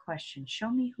asking that question.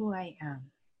 Show me who I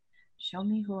am. Show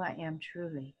me who I am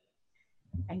truly.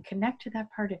 And connect to that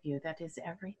part of you that is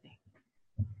everything.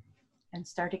 And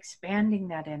start expanding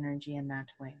that energy in that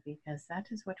way, because that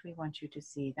is what we want you to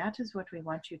see. That is what we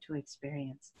want you to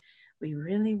experience. We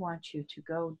really want you to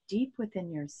go deep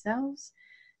within yourselves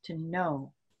to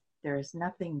know there is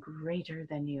nothing greater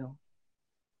than you.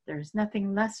 There is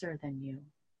nothing lesser than you.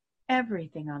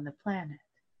 Everything on the planet,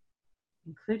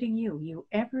 including you,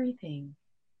 everything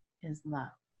is love.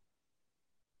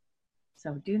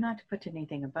 So do not put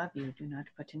anything above you. Do not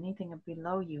put anything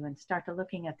below you, and start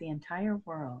looking at the entire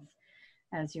world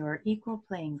as your equal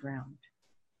playing ground.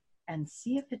 and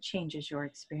see if it changes your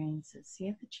experiences. See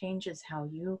if it changes how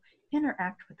you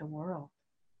interact with the world.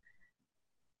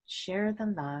 Share the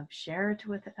love, share it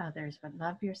with others, but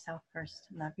love yourself first.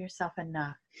 Love yourself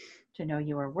enough to know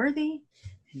you are worthy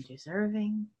and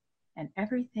deserving, and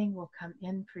everything will come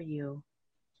in for you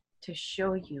to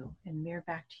show you and mirror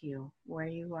back to you where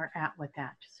you are at with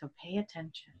that. So pay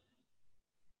attention.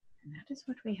 And that is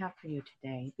what we have for you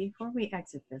today. Before we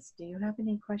exit this, do you have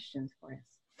any questions for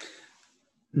us?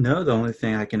 No, the only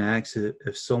thing I can ask is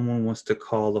if someone wants to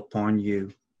call upon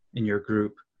you in your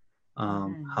group,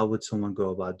 how would someone go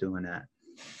about doing that?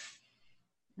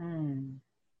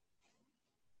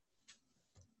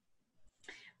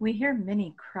 We hear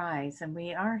many cries, and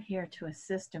we are here to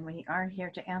assist, and we are here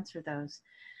to answer those.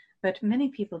 But many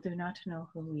people do not know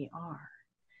who we are.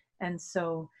 And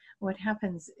so what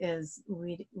happens is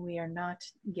we are not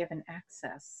given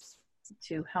access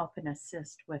to help and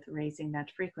assist with raising that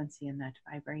frequency and that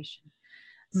vibration.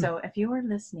 So if you are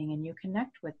listening and you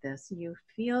connect with this, you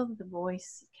feel the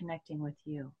voice connecting with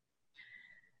you.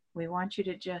 We want you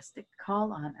to just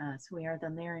call on us. We are the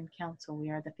Lyran Council. We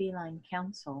are the Feline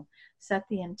Council. Set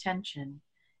the intention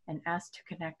and ask to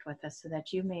connect with us so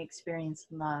that you may experience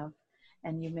love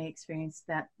and you may experience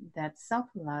that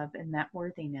self-love and that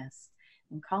worthiness.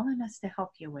 And call on us to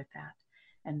help you with that.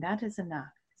 And that is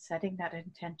enough. Setting that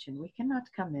intention. We cannot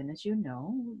come in, as you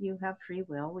know. You have free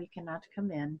will. We cannot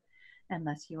come in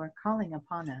unless you are calling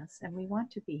upon us. And we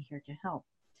want to be here to help.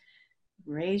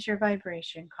 Raise your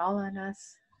vibration. Call on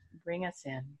us. Bring us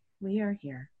in. We are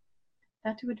here.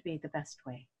 That would be the best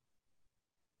way.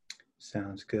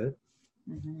 Sounds good.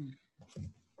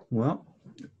 Well,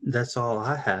 that's all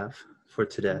I have for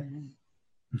today.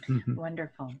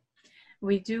 Wonderful.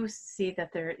 We do see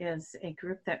that there is a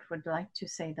group that would like to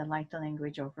say the light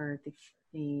language over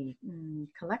the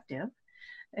collective.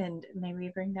 And may we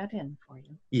bring that in for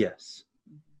you? Yes.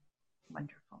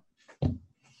 Wonderful.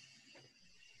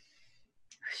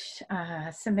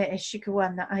 Seme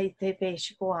shikua na ai te pe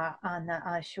shikua ana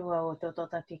ashua o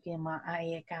totota tiki ma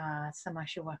ai ka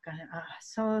samashua ka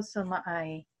so sama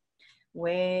ai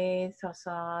we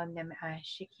sosa nem a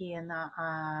shiki na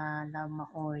a la ma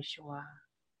o shua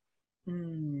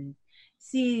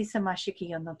si samashiki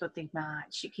no toti ma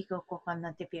shikiko ko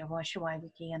kana te pe wa shua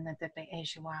wiki na te pe e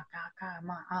shua ka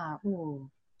ma a u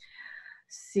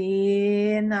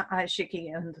si na a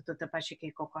shiki no toti pa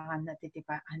shiki ko kana te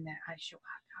pa ana ashua.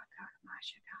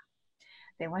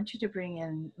 They want you to bring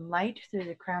in light through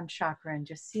the crown chakra and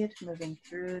just see it moving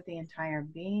through the entire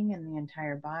being and the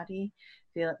entire body.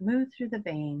 Feel it move through the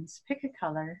veins. Pick a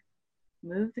color.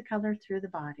 Move the color through the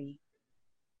body.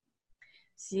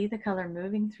 See the color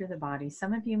moving through the body.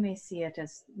 Some of you may see it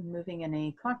as moving in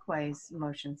a clockwise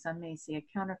motion. Some may see it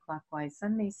counterclockwise.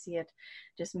 Some may see it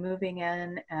just moving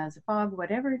in as a fog.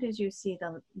 Whatever it is you see,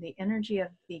 the energy of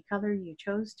the color you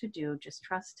chose to do, just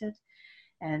trust it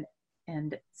and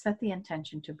set the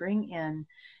intention to bring in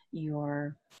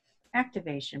your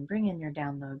activation, bring in your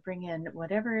download, bring in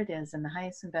whatever it is in the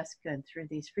highest and best good through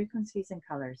these frequencies and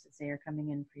colors as they are coming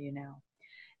in for you now.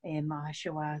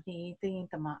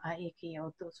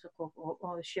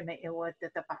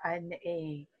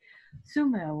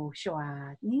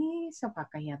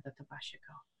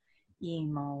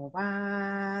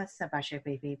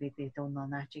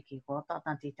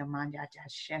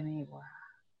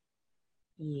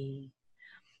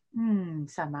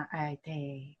 Sama ai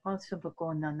te also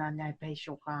boko na na pe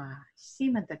shoka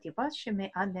siman ta tiba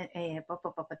shime ane e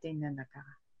papa papa tinana ka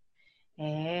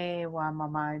e wa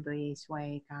mama be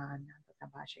sway ka na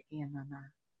tabashi na.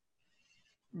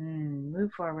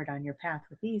 Move forward on your path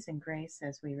with ease and grace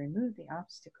as we remove the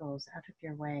obstacles out of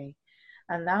your way.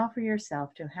 Allow for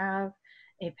yourself to have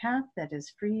a path that is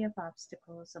free of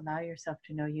obstacles. Allow yourself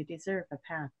to know you deserve a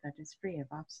path that is free of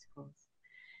obstacles.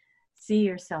 See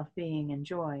yourself being in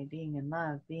joy, being in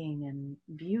love, being in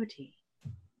beauty,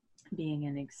 being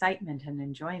in excitement and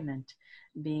enjoyment,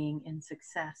 being in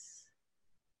success.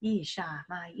 See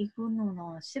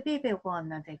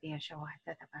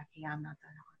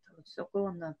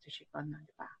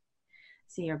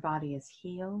your body is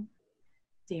healed.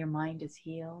 See your mind is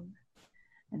healed.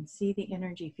 And see the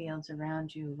energy fields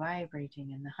around you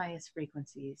vibrating in the highest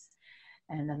frequencies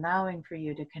and allowing for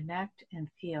you to connect and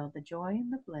feel the joy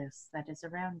and the bliss that is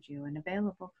around you and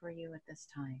available for you at this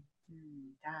time.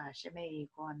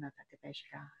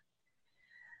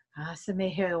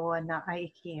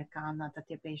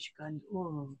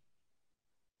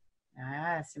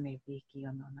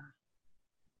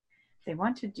 They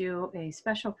want to do a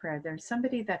special prayer. There's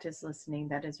somebody that is listening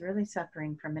that is really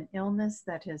suffering from an illness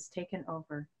that has taken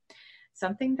over,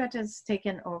 something that has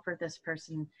taken over this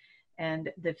person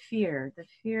And the fear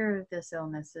of this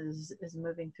illness is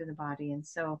moving through the body. And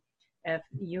so if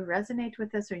you resonate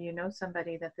with this, or you know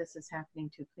somebody that this is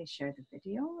happening to, please share the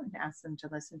video and ask them to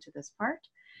listen to this part.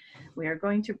 We are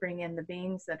going to bring in the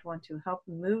beings that want to help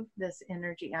move this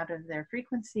energy out of their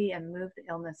frequency and move the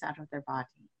illness out of their body.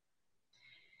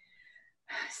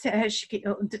 They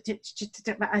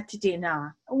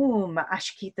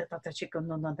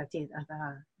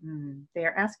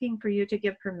are asking for you to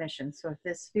give permission. So if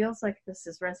this feels like this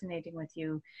is resonating with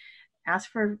you,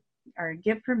 ask for or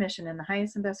give permission in the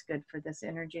highest and best good for this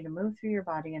energy to move through your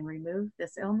body and remove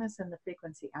this illness and the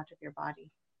frequency out of your body.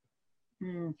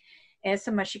 There is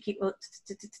an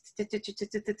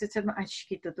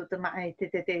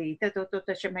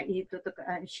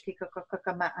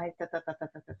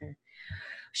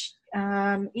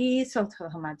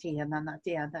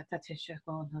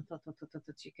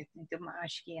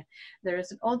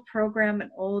old program,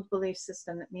 an old belief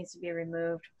system that needs to be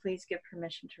removed. Please give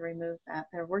permission to remove that.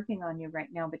 They're working on you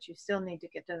right now, but you still need to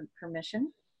get the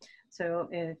permission. So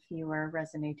if you are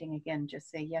resonating, again, just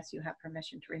say, yes, you have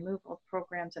permission to remove old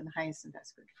programs in the highest and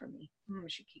best good for me.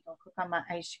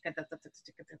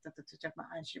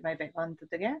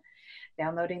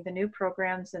 Downloading the new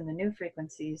programs and the new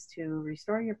frequencies to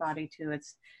restore your body to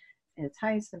its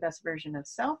highest and best version of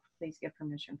self. Please give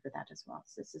permission for that as well.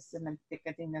 So this is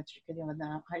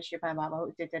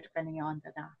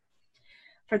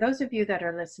for those of you that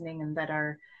are listening and that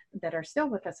are still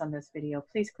with us on this video,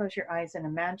 please close your eyes and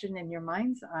imagine in your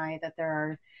mind's eye that there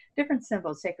are different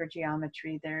symbols, sacred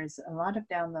geometry. There's a lot of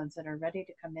downloads that are ready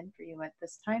to come in for you at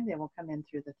this time. They will come in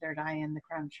through the third eye and the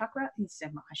crown chakra.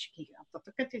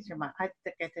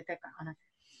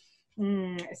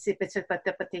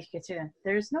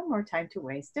 There's no more time to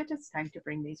waste. It is time to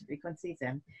bring these frequencies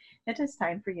in. It is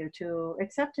time for you to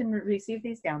accept and receive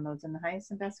these downloads in the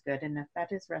highest and best good. And if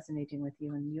that is resonating with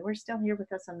you and you are still here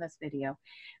with us on this video,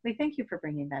 we thank you for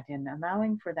bringing that in,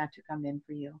 allowing for that to come in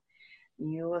for you.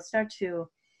 You will start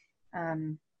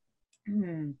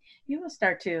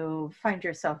to find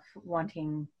yourself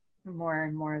wanting more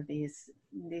and more of these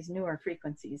newer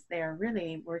frequencies. They are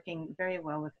really working very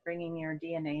well with bringing your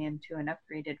DNA into an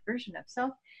upgraded version of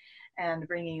self and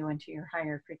bringing you into your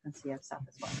higher frequency of self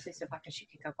as well.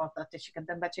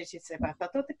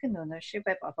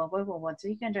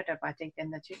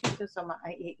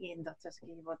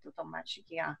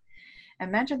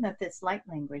 Imagine that this light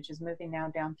language is moving now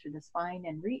down through the spine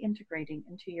and reintegrating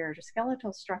into your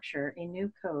skeletal structure a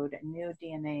new code, a new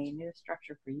DNA, new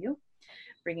structure for you,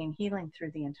 bringing healing through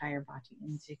the entire body.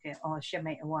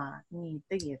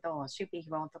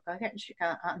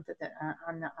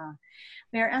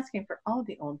 We are asking for all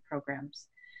the old programs.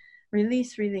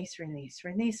 Release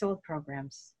old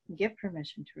programs. Give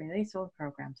permission to release old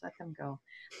programs. Let them go.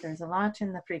 There's a lot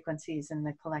in the frequencies in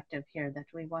the collective here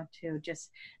that we want to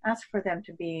just ask for them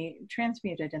to be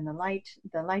transmuted in the light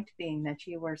being that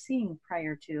you were seeing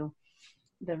prior to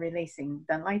the releasing,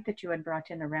 the light that you had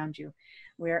brought in around you.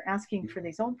 We are asking for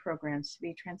these old programs to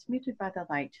be transmuted by the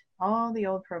light. All the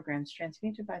old programs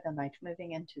transmuted by the light,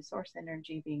 moving into source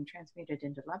energy, being transmuted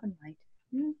into love and light.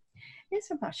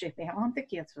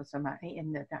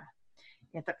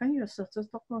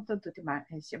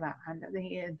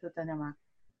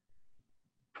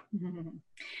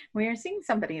 We are seeing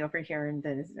somebody over here in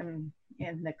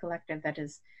the collective that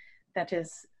is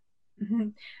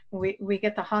we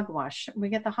get the hogwash. We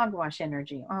get the hogwash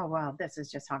energy. Oh wow, this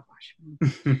is just hogwash.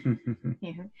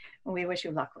 We wish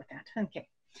you luck with that. Okay.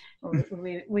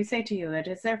 We say to you, it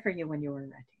is there for you when you are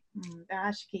ready. You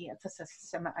are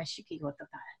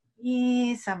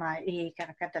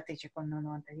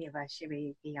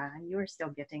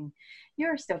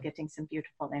still getting some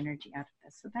beautiful energy out of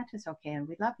this. So that is okay. And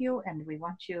we love you and we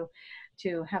want you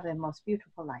to have the most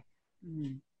beautiful life.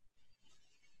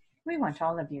 We want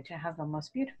all of you to have the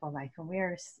most beautiful life, and we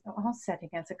are all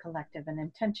setting as a collective an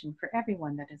intention for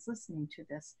everyone that is listening to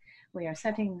this. We are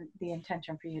setting the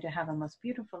intention for you to have a most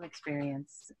beautiful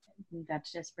experience that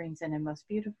just brings in a most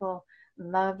beautiful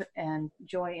love and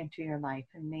joy into your life,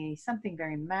 and may something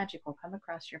very magical come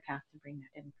across your path to bring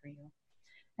that in for you.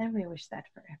 And we wish that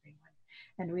for everyone.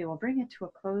 And we will bring it to a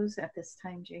close at this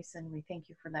time, Jason. We thank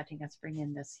you for letting us bring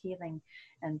in this healing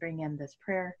and bring in this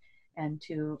prayer and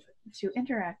to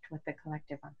interact with the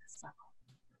collective on this level.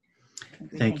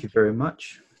 Thank you very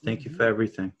much. Thank you for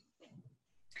everything.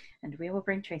 And we will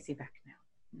bring Tracy back now.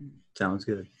 Sounds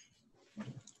good.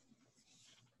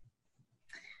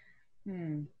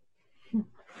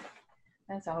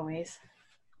 As always.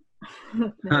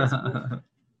 I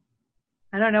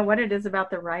don't know what it is about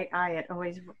the right eye.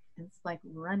 It's like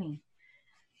running.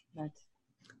 But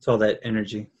it's all that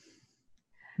energy.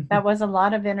 That was a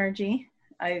lot of energy.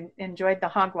 I enjoyed the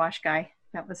hogwash guy.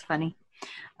 That was funny.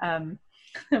 Um,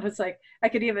 it was like, I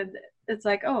could even, it's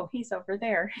like, oh, he's over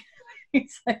there.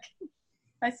 He's like,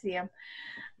 I see him.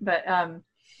 But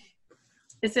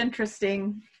it's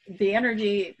interesting. The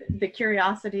energy, the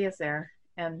curiosity is there.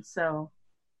 And so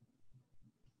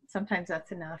sometimes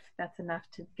that's enough. That's enough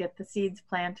to get the seeds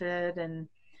planted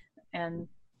and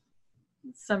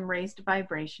some raised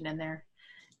vibration in there.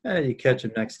 Hey, you catch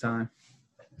him next time.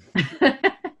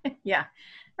 Yeah.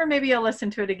 Or maybe you'll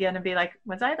listen to it again and be like,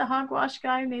 was I the hogwash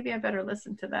guy? Maybe I better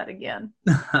listen to that again.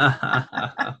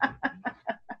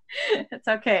 It's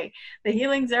okay. The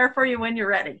healing's there for you when you're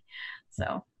ready.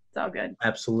 So it's all good.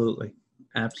 Absolutely.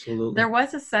 Absolutely. There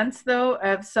was a sense, though,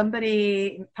 of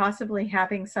somebody possibly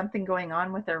having something going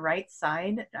on with their right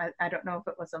side. I don't know if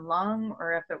it was a lung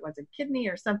or if it was a kidney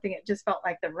or something. It just felt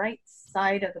like the right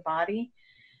side of the body.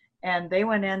 And they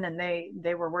went in and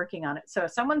they were working on it. So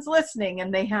if someone's listening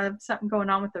and they have something going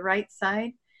on with the right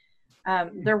side,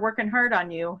 they're working hard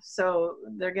on you. So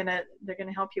they're gonna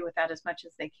help you with that as much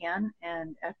as they can.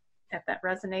 And if that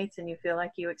resonates and you feel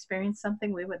like you experienced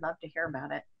something, we would love to hear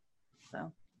about it.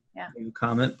 So yeah. You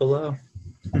comment below.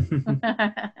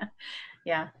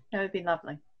 Yeah, that would be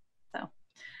lovely. So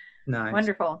Nice.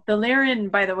 Wonderful. The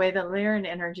Lyran, by the way, the Lyran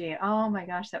energy. Oh my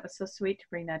gosh, that was so sweet to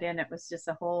bring that in. It was just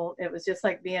it was just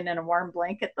like being in a warm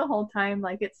blanket the whole time.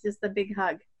 Like it's just a big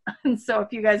hug. And so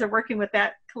if you guys are working with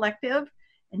that collective,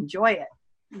 enjoy it.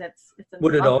 It's a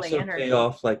Would it lovely also energy. pay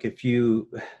off, like if you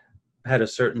had a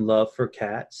certain love for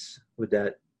cats, would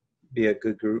that be a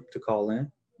good group to call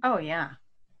in? Oh yeah.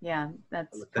 Yeah.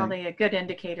 That's probably a good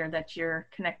indicator that you're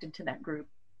connected to that group.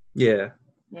 Yeah.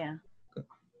 Yeah.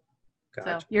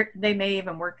 Gotcha. So they may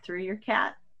even work through your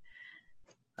cat.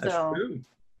 That's true.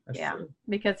 That's true.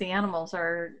 Because the animals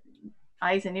are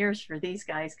eyes and ears for these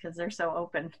guys because they're so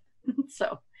open.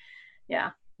 So, yeah.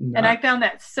 Nice. And I found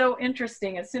that so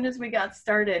interesting. As soon as we got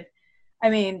started, I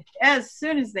mean, as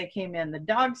soon as they came in, the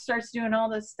dog starts doing all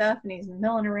this stuff and he's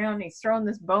milling around, and he's throwing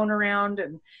this bone around,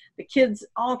 and the kids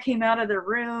all came out of their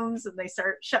rooms and they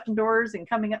start shutting doors and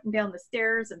coming up and down the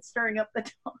stairs and stirring up the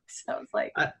dogs. So I was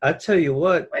like, I tell you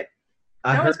what.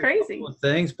 That was crazy. A couple of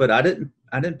things, but I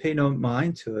didn't pay no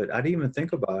mind to it. I didn't even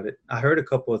think about it. I heard a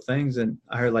couple of things and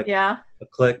I heard like a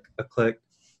click.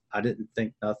 I didn't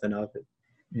think nothing of it.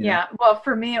 Yeah. Well,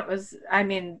 for me, it was, I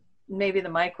mean, maybe the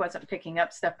mic wasn't picking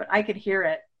up stuff, but I could hear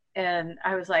it. And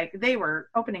I was like, they were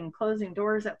opening and closing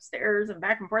doors upstairs and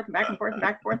back and forth and back and forth and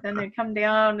back and forth. And then they'd come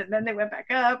down and then they went back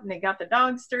up and they got the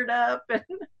dogs stirred up. And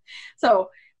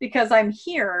so because I'm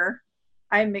here,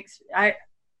 doing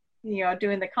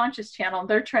the conscious channel,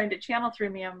 they're trying to channel through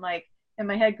me. I'm like in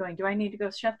my head going, do I need to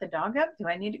go shut the dog up? Do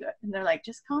I need to go? And they're like,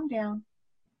 just calm down.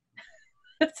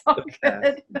 It's all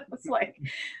good. It's like,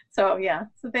 so yeah.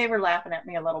 So they were laughing at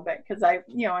me a little bit because I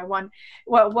won.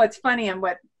 Well, what's funny and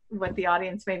what the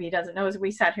audience maybe doesn't know is we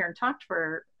sat here and talked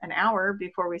for an hour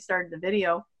before we started the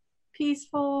video.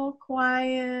 Peaceful,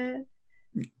 quiet.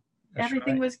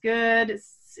 Everything was good.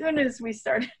 As soon as we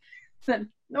started the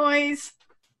noise,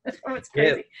 oh, it's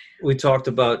crazy. Yeah, we talked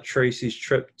about Tracy's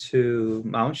trip to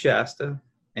Mount Shasta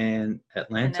and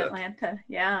Atlanta.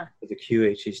 Yeah. For the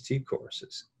QHHT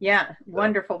courses. Yeah,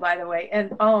 wonderful, by the way.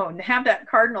 And have that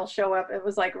cardinal show up. It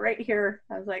was like right here.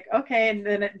 I was like, okay. And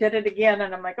then it did it again.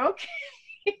 And I'm like, okay.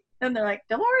 And they're like,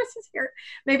 Dolores is here.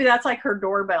 Maybe that's like her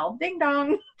doorbell. Ding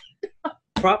dong.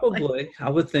 Probably. I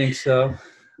would think so.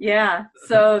 Yeah.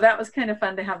 So that was kind of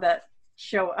fun to have that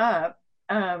show up.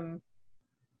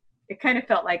 It kind of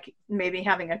felt like maybe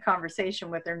having a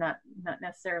conversation with her, not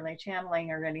necessarily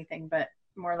channeling or anything, but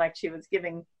more like she was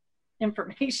giving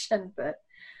information. But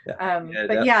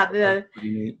the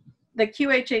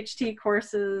QHHT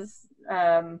courses.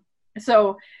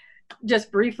 So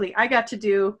just briefly, I got to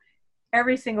do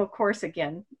every single course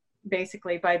again,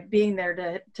 basically by being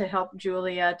there to help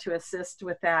Julia to assist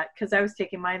with that, because I was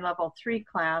taking my level 3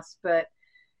 class, but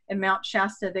in Mount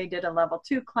Shasta, they did a level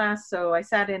 2 class. So I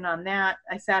sat in on that.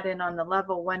 I sat in on the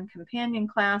level 1 companion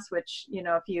class, which,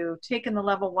 if you've taken the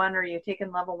level 1 or you've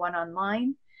taken level 1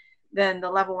 online, then the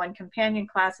level 1 companion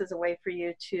class is a way for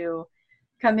you to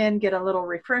come in, get a little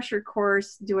refresher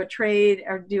course, do a trade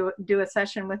or do a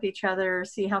session with each other,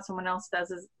 see how someone else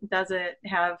does it,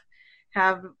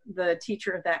 have the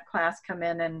teacher of that class come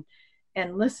in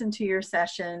and listen to your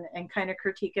session and kind of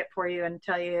critique it for you and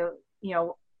tell you,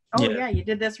 yeah, you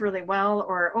did this really well,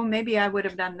 or, oh, maybe I would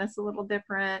have done this a little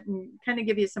different, and kind of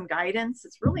give you some guidance.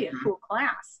 It's really a cool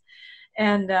class.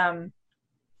 And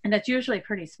it's usually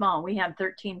pretty small. We had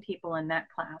 13 people in that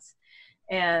class.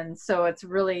 And so it's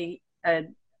really a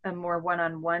more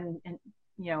one-on-one,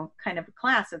 kind of a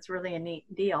class. It's really a neat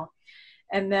deal.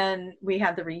 And then we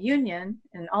had the reunion,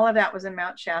 and all of that was in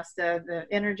Mount Shasta. The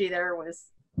energy there was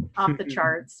off the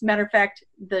charts. Matter of fact,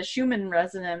 the Schumann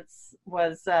resonance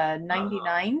was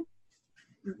 99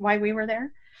 while we were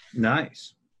there.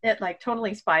 Nice. It like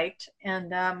totally spiked.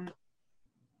 And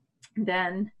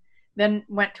then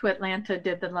went to Atlanta,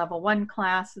 did the level 1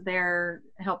 class there,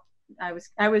 helped. I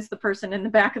was the person in the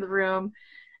back of the room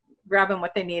grabbing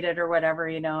what they needed or whatever,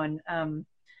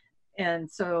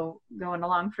 and so going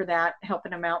along for that,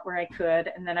 helping them out where I could.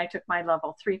 And then I took my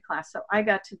level 3 class. So I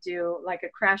got to do like a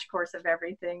crash course of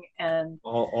everything. And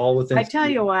all within. I tell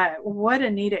you what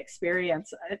a neat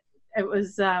experience. It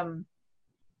was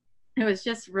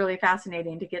just really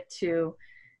fascinating to get to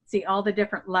see all the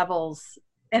different levels,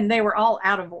 and they were all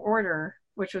out of order,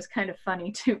 which was kind of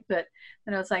funny too. But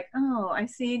then I was like, oh, I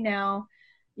see now,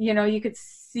 you could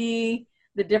see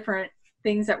the different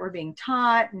things that were being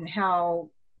taught and how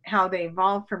they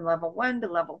evolved from level 1 to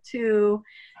level 2,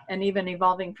 and even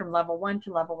evolving from level 1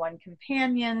 to level 1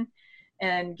 companion,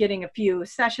 and getting a few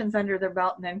sessions under their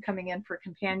belt, and then coming in for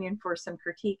companion for some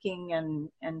critiquing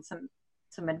and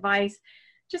some advice.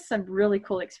 Just some really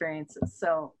cool experiences.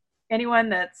 So anyone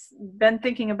that's been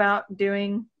thinking about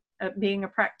being a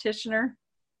practitioner,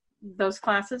 those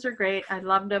classes are great. I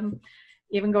loved them,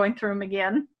 even going through them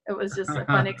again. It was just a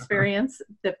fun experience.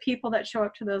 The people that show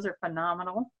up to those are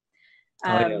phenomenal.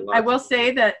 I will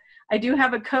say that I do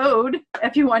have a code.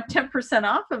 If you want 10%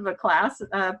 off of a class,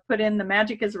 put in "the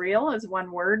magic is real" as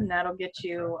one word, and that'll get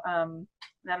you 10%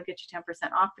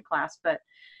 off the class. But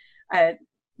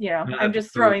I'm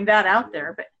just throwing that out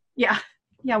there. But yeah,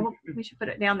 we should put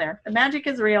it down there. The magic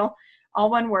is real, all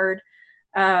one word.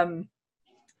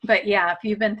 But yeah, if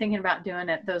you've been thinking about doing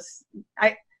it,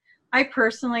 I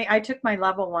personally took my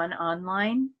level 1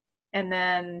 online, and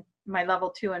then my level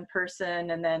 2 in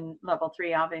person, and then level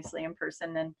 3 obviously in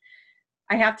person. And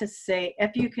I have to say,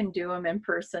 if you can do them in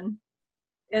person,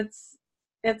 it's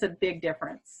a big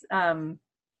difference.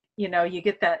 You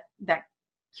get that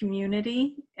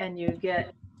community, and you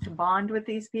get to bond with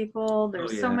these people.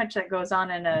 There's so much that goes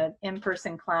on in a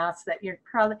in-person class that you're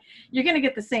going to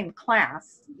get the same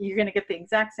class. You're going to get the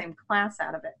exact same class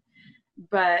out of it.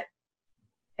 But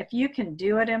if you can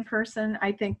do it in person,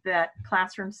 I think that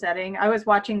classroom setting, I was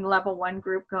watching the level 1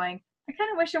 group going, I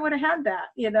kind of wish I would have had that,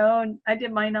 and I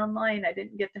did mine online. I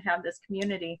didn't get to have this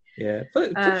community. Yeah,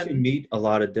 but you meet a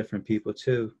lot of different people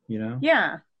too,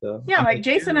 Yeah. So, like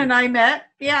Jason and I met,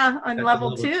 on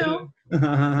level 2.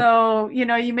 So,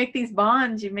 you make these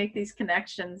bonds, you make these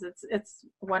connections. It's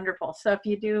wonderful. So if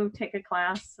you do take a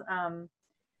class,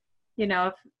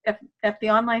 if the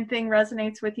online thing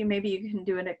resonates with you, maybe you can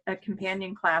do a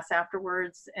companion class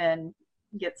afterwards and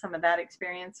get some of that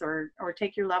experience, or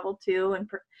take your level 2 and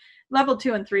level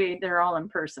 2 and 3, they're all in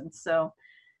person. So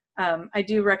I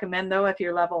do recommend, though, if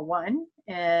you're level 1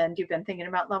 and you've been thinking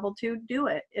about level 2, do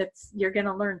it. You're going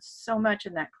to learn so much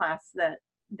in that class that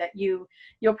you'll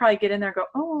probably get in there and go,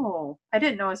 oh, I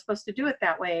didn't know I was supposed to do it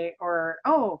that way, or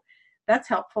oh, that's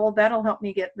helpful. That'll help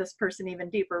me get this person even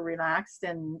deeper relaxed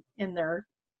and in their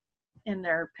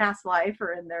past life,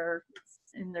 or in their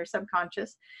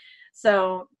subconscious.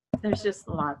 So there's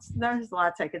lots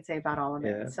I could say about all of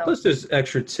it. Yeah. So plus there's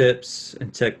extra tips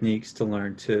and techniques to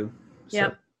learn too.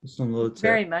 Yeah. Some little tips.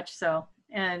 Very much so.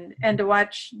 And to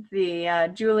watch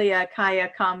the Julia Kaya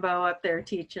combo up there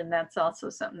teaching, that's also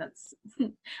something that's,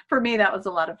 for me, that was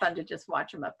a lot of fun to just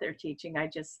watch them up there teaching. I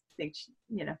just think,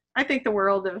 I think the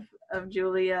world of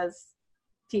Julia's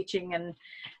teaching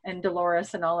and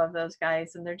Dolores and all of those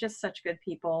guys, and they're just such good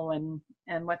people,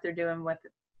 and what they're doing with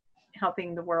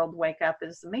helping the world wake up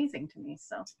is amazing to me.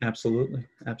 So Absolutely.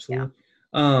 Yeah.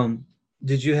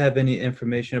 Did you have any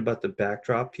information about the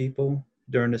backdrop people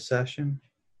during the session?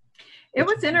 It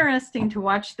was interesting to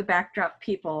watch the backdrop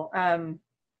people.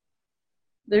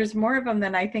 There's more of them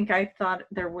than I think I thought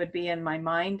there would be in my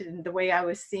mind. And the way I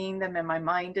was seeing them in my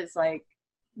mind is like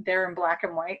they're in black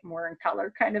and white and we're in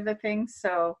color kind of a thing.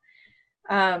 So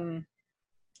I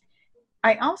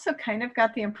also kind of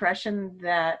got the impression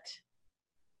that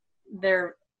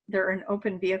they're an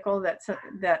open vehicle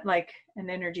that like an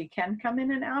energy can come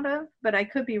in and out of, but I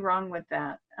could be wrong with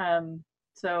that.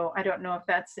 So I don't know if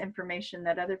that's information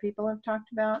that other people have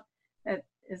talked about.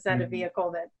 Is that a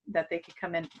vehicle that they could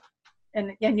come in?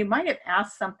 And you might have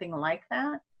asked something like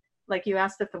that. Like you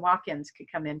asked if the walk-ins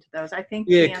could come into those. I think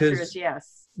the answer is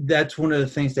yes. That's one of the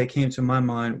things that came to my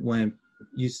mind when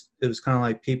it was kind of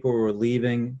like people were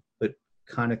leaving, but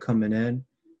kind of coming in.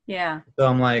 Yeah. So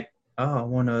I'm like,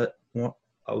 oh,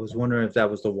 I was wondering if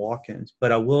that was the walk-ins.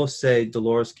 But I will say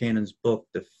Dolores Cannon's book,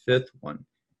 the 5th one,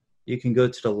 you can go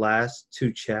to the last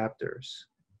 2 chapters,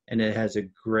 and it has a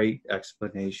great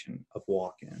explanation of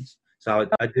walk-ins. So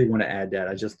I did want to add that.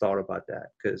 I just thought about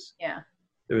that because Yeah.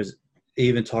 it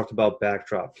even talked about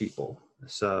backdrop people.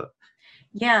 So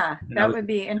Yeah, that would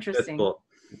be the 5th interesting. book.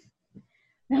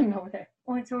 I'm over there.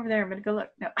 Oh, it's over there. I'm gonna go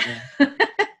look. No. Yeah.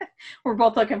 We're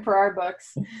both looking for our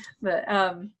books. But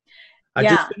I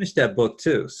just finished that book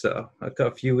too, so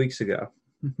a few weeks ago.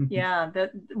 Yeah,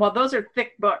 well, those are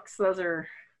thick books. Those are,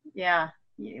 yeah,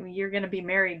 you're going to be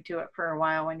married to it for a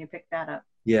while when you pick that up.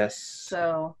 Yes.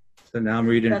 So now I'm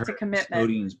reading that's her a commitment.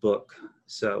 Custodian's book,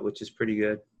 which is pretty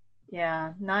good.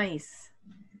 Yeah, nice.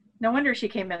 No wonder she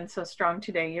came in so strong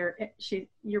today.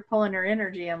 You're pulling her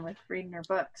energy in with reading her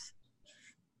books.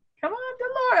 Come on,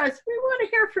 Dolores, we want to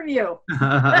hear from you.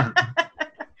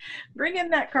 Bring in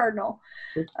that cardinal.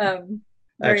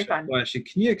 Very fun. Question.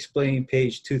 Can you explain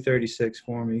page 236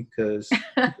 for me? Because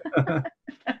I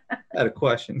had a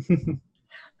question.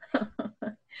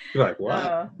 You're like,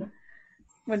 what?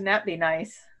 Wouldn't that be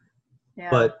nice? Yeah.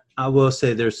 But I will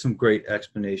say there's some great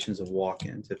explanations of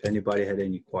walk-ins. If anybody had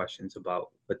any questions about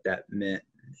what that meant,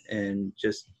 and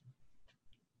just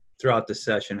throughout the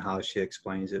session, how she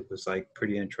explains it was like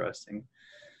pretty interesting.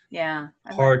 Yeah.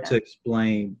 Hard to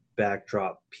explain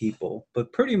backdrop people,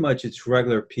 but pretty much it's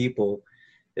regular people.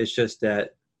 It's just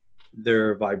that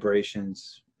their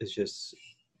vibrations is just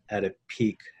at a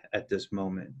peak at this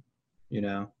moment,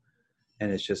 and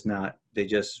it's just not, they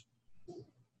just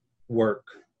go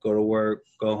to work,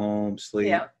 go home,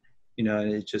 sleep,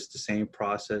 and it's just the same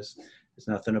process. It's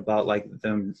nothing about like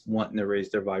them wanting to raise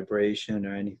their vibration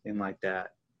or anything like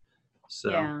that. So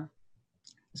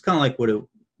it's kind of like what it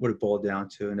boiled down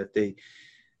to. And if they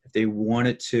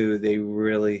wanted to, they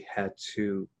really had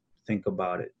to think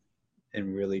about it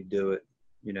and really do it,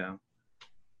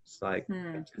 It's like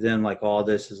then like all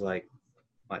this is like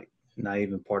not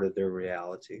even part of their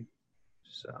reality.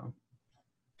 So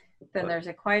then there's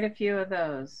quite a few of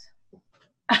those.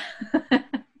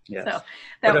 Yes. So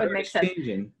that would make sense.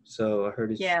 Changing. So I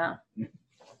heard it's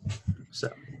So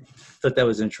I thought that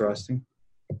was interesting.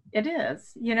 It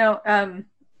is.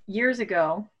 Years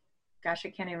ago, gosh, I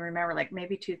can't even remember, like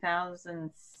maybe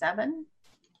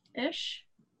 2007-ish.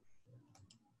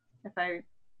 If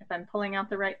I'm pulling out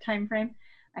the right time frame,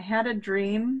 I had a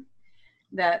dream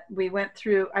that I went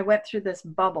through this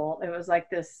bubble. It was like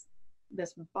this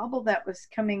bubble that was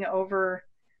coming over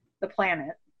the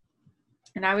planet.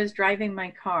 And I was driving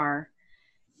my car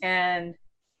and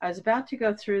I was about to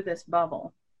go through this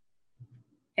bubble.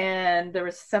 And there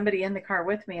was somebody in the car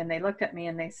with me and they looked at me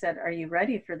and they said, "Are you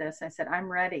ready for this?" I said,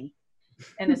 "I'm ready."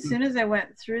 And as soon as I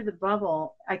went through the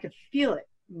bubble, I could feel it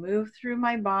move through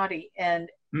my body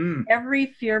and every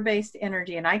fear-based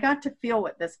energy. And I got to feel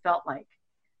what this felt like.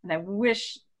 And I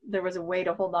wish there was a way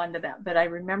to hold on to that. But I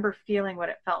remember feeling what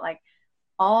it felt like.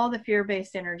 All the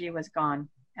fear-based energy was gone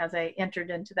as I entered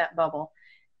into that bubble.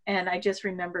 And I just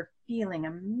remember feeling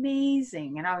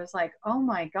amazing. And I was like, oh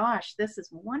my gosh, this is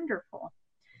wonderful.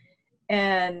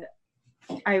 And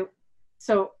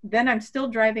so then I'm still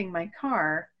driving my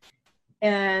car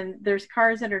and there's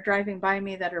cars that are driving by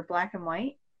me that are black and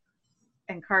white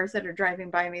and cars that are driving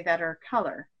by me that are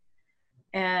color.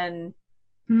 And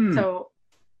so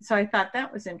I thought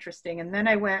that was interesting. And then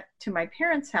I went to my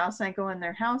parents' house and I go in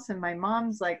their house and my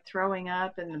mom's like throwing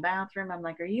up in the bathroom. I'm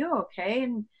like, "Are you okay?"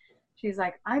 And she's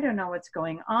like, "I don't know what's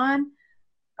going on."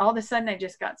 All of a sudden I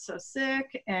just got so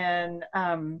sick. And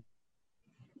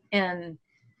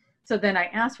so then I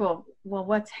asked, well,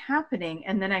 what's happening?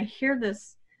 And then I hear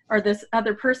this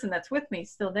other person that's with me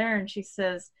still there. And she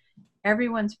says,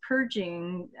 everyone's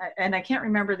purging, and I can't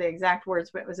remember the exact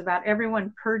words, but it was about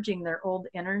everyone purging their old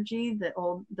energy,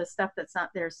 the stuff that's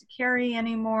not theirs to carry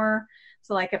anymore.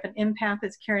 So like if an empath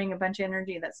is carrying a bunch of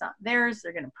energy that's not theirs,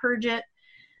 they're going to purge it.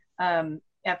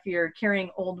 If you're carrying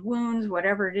old wounds,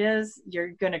 whatever it is, you're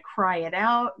going to cry it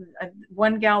out.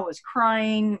 One gal was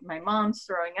crying. My mom's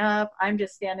throwing up. I'm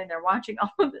just standing there watching all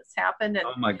of this happen. And,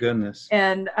 oh my goodness.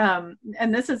 And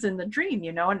this is in the dream,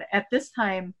 and at this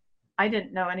time, I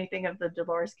didn't know anything of the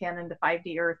Dolores Cannon, the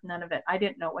 5D Earth, none of it. I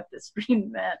didn't know what this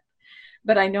dream meant,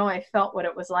 but I know I felt what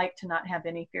it was like to not have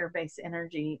any fear-based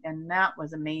energy. And that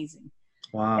was amazing.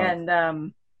 Wow.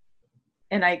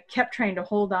 And I kept trying to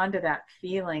hold on to that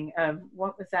feeling of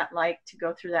what was that like to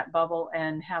go through that bubble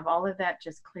and have all of that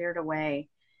just cleared away.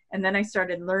 And then I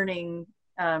started learning,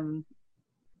 and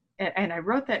I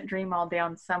wrote that dream all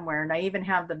down somewhere. And I even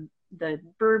have the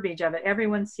verbiage of it.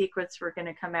 Everyone's secrets were going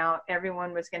to come out.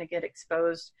 Everyone was going to get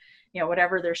exposed.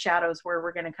 Whatever their shadows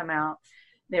were going to come out.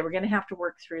 They were going to have to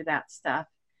work through that stuff.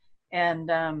 And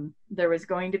there was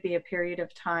going to be a period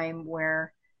of time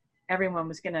where everyone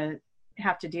was going to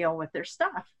have to deal with their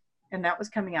stuff. And that was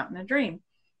coming out in a dream.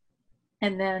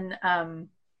 And then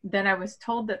I was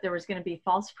told that there was going to be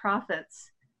false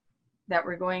prophets that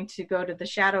were going to go to the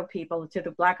shadow people, to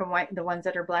the black and white, the ones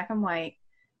that are black and white,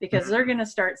 because they're going to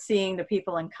start seeing the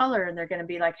people in color, and they're going to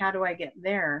be like, how do I get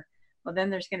there? Well, then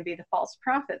there's going to be the false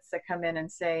prophets that come in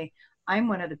and say, I'm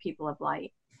one of the people of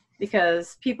light,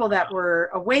 because people that were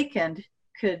awakened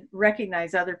could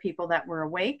recognize other people that were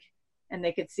awake, and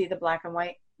they could see the black and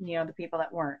white, the people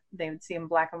that weren't. They would see them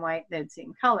black and white, they'd see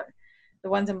them color. The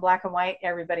ones in black and white,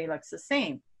 everybody looks the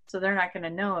same. So they're not going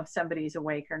to know if somebody's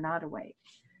awake or not awake.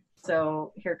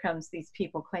 So here comes these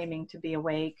people claiming to be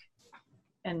awake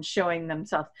and showing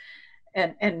themselves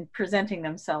and presenting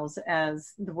themselves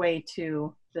as the way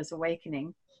to this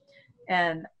awakening.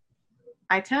 And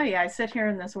I tell you, I sit here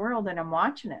in this world and I'm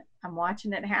watching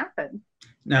it happen.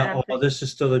 Now, all this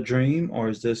is still a dream, or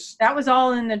is this? That was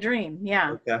all in the dream.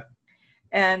 Yeah. Okay.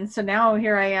 And so now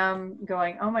here I am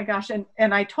going, oh my gosh.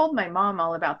 And I told my mom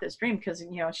all about this dream because,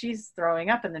 she's throwing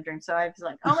up in the dream. So I was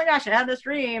like, oh my gosh, I had this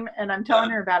dream. And I'm telling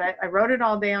her about it. I wrote it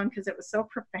all down because it was so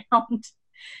profound.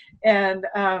 And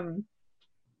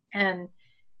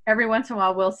every once in a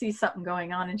while we'll see something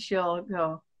going on and she'll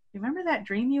go, remember that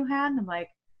dream you had? And I'm like,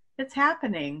 it's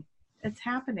happening. It's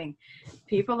happening.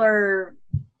 People are,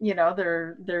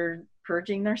 they're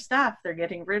purging their stuff. They're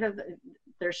getting rid of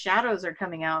their shadows are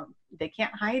coming out. They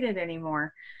can't hide it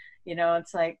anymore.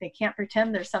 It's like they can't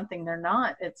pretend there's something they're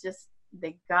not. It's just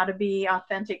they got to be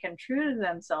authentic and true to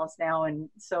themselves now. And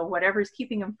so whatever's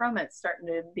keeping them from it's starting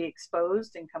to be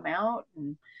exposed and come out.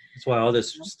 And that's why all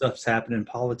this stuff's happening in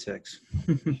politics.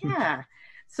 Yeah.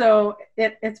 So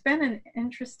it's been an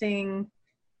interesting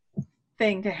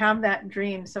thing to have that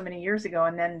dream so many years ago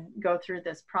and then go through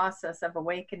this process of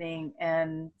awakening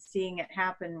and seeing it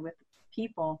happen with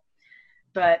people.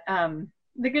 But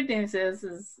the good news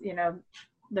is,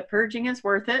 the purging is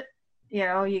worth it.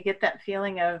 You get that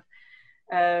feeling of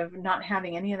not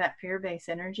having any of that fear-based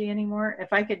energy anymore.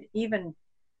 If I could even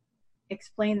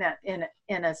explain that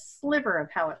in a sliver of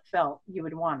how it felt, you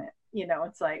would want it.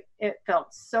 It's like, it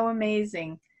felt so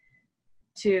amazing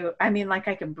like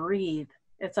I could breathe.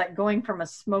 It's like going from a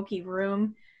smoky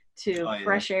room to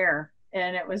fresh air.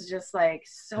 And it was just like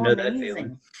so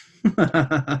amazing.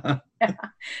 Yeah.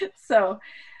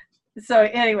 So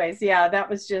anyways, yeah, that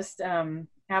was just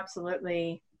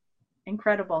absolutely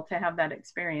incredible to have that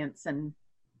experience. And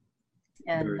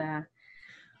I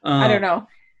don't know.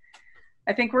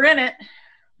 I think we're in it.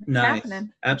 It's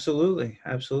happening. Absolutely.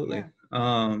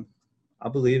 Yeah. I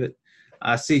believe it.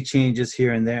 I see changes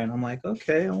here and there, and I'm like,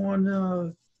 okay, I want to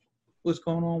know what's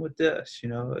going on with this,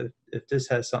 if this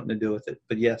has something to do with it.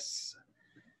 But yes,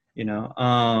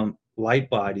 light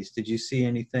bodies. Did you see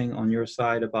anything on your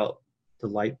side about the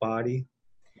light body,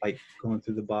 light going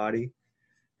through the body?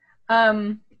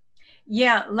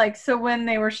 Yeah, so when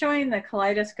they were showing the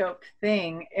kaleidoscope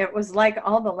thing, it was like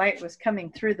all the light was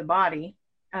coming through the body.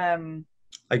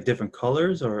 Like different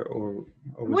colors, or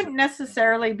wouldn't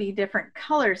necessarily be different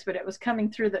colors, but it was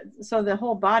coming through so the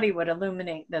whole body would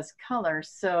illuminate this color.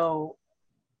 So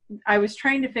I was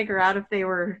trying to figure out if they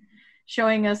were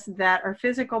showing us that our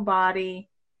physical body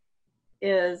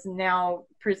is now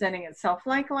presenting itself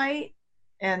like light,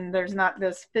 and there's not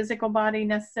this physical body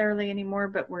necessarily anymore,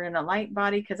 but we're in a light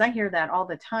body, because I hear that all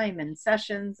the time in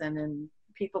sessions and in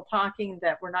people talking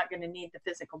that we're not going to need the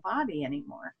physical body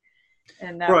anymore,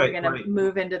 and that we're going to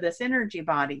move into this energy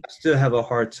body. I still have a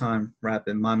hard time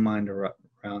wrapping my mind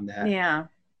around that. Yeah.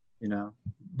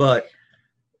 But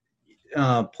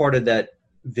part of that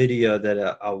video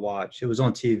that I watched, it was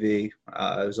on TV,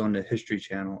 it was on the History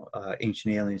Channel,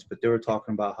 Ancient Aliens, but they were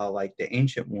talking about how like the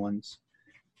ancient ones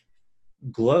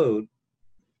glowed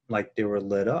like they were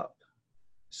lit up.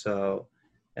 So,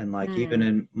 and like even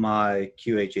in my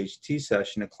QHHT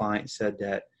session, a client said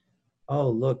that, oh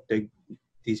look,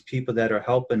 these people that are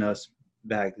helping us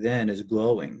back then is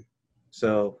glowing.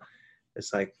 So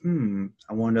it's like,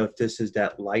 I wonder if this is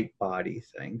that light body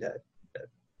thing that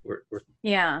we're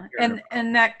yeah, and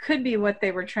that could be what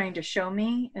they were trying to show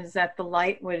me, is that the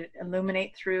light would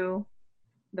illuminate through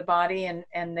the body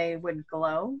and they would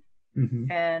glow.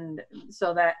 Mm-hmm. And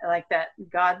so that like that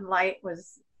God light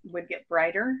would get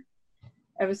brighter.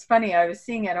 It was funny. I was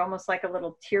seeing it almost like a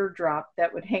little teardrop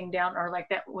that would hang down, or like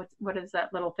that. What is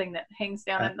that little thing that hangs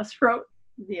down in the throat?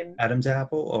 The Adam's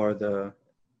apple, or the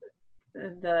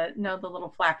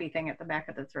little flappy thing at the back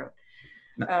of the throat.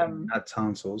 Not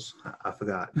tonsils. I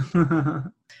forgot.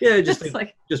 Yeah, just put it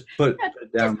down. Just put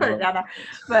it down there.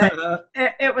 But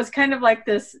it was kind of like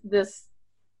this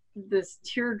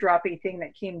teardroppy thing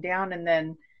that came down and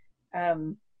then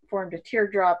formed a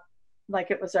teardrop like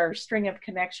it was our string of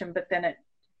connection, but then it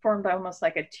formed almost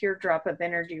like a teardrop of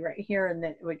energy right here, and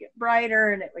then it would get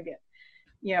brighter, and it would get,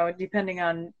 depending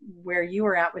on where you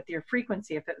were at with your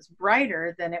frequency. If it was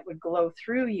brighter, then it would glow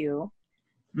through you,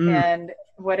 and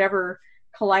whatever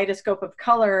kaleidoscope of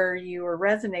color you were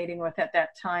resonating with at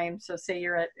that time. So say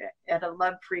you're at a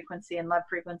love frequency, and love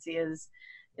frequency is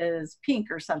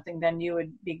pink or something, then you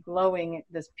would be glowing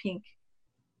this pink,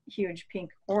 huge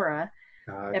pink aura.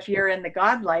 Gotcha. If you're in the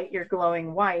God light, you're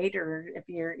glowing white, or if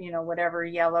you're, whatever,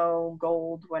 yellow,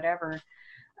 gold, whatever.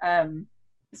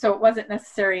 So it wasn't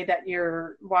necessary that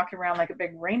you're walking around like a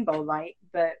big rainbow light,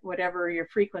 but whatever your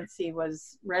frequency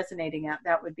was resonating at,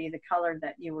 that would be the color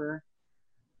that you were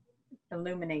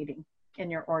illuminating in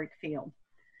your auric field.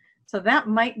 So that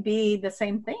might be the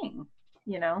same thing,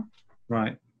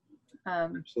 Right.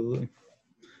 Absolutely.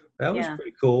 That was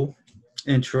pretty cool.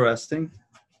 Interesting.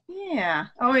 Yeah.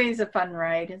 Always a fun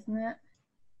ride, isn't it?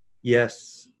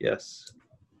 Yes. Yes.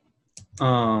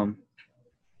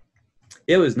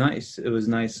 It was nice. It was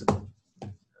nice.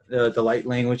 The light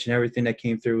language and everything that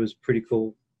came through was pretty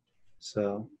cool.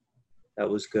 So that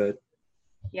was good.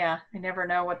 Yeah. I never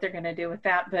know what they're going to do with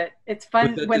that, but it's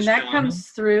fun when that comes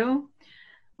through.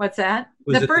 What's that?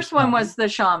 The first one was the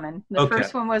shaman. The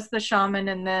first one was the shaman,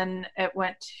 and then it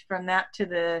went from that to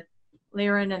the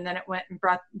Lyran, and then it went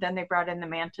and they brought in the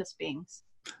mantis beings.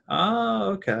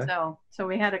 Oh, okay. So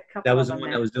we had a couple. That was the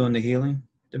one that was doing the healing,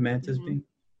 the mantis being.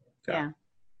 Okay. Yeah.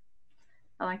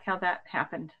 I like how that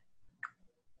happened.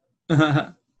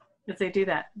 Because they do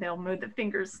that. They'll move the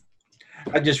fingers.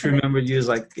 I just remembered you was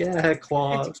like, yeah, I had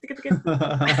claws.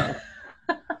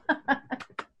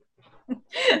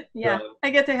 Yeah, I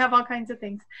get to have all kinds of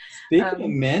things. Speaking of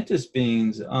mantis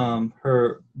beings,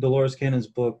 her Dolores Cannon's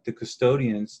book, The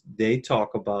Custodians, they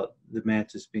talk about the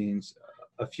mantis beings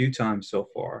a few times so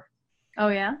far. Oh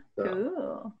yeah,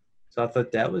 cool. So I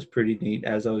thought that was pretty neat.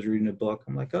 As I was reading the book,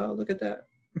 I'm like, oh, look at that.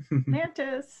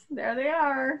 Mantis, there they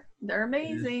are. They're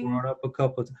amazing. Brought up a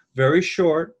couple, very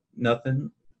short, nothing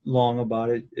long about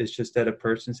it. It's just that a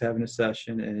person's having a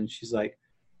session, and she's like,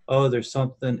 oh, there's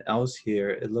something else here.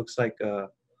 It looks like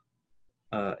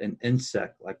an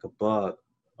insect, like a bug.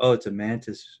 Oh, it's a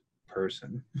mantis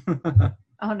person.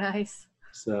 Oh, nice.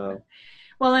 So,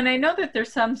 well, and I know that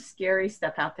there's some scary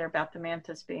stuff out there about the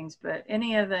mantis beings, but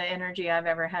any of the energy I've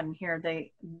ever had in here,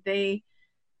 they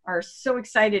are so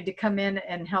excited to come in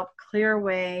and help clear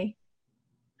away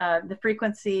the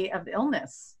frequency of the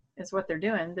illness is what they're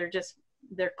doing.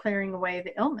 They're clearing away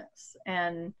the illness.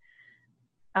 And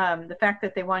the fact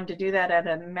that they wanted to do that at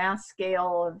a mass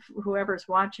scale of whoever's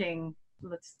watching,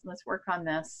 let's work on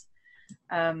this.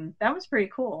 That was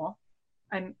pretty cool.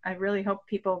 I really hope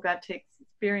people got to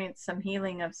experience some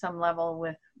healing of some level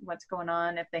with what's going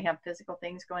on. If they have physical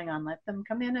things going on, let them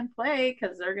come in and play,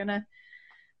 because they're gonna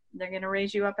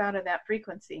raise you up out of that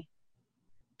frequency.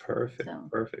 Perfect.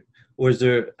 Perfect. Was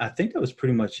there? I think that was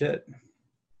pretty much it. I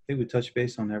think we touched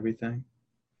base on everything.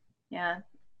 Yeah.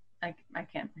 I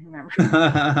can't remember.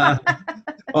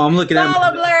 Oh, I'm looking at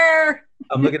a blur.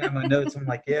 I'm looking at my notes. I'm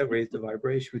like, yeah, raise the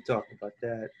vibration. We talked about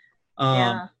that.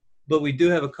 Yeah. But we do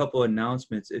have a couple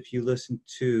announcements. If you listen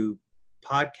to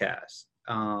podcasts,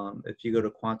 if you go to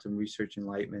Quantum Research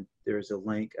Enlightenment, there's a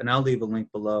link, and I'll leave a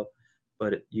link below.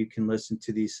 But you can listen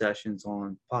to these sessions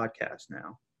on podcasts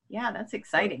now. Yeah, that's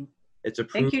exciting. It's a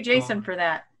thank you, Jason, for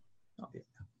that. Oh,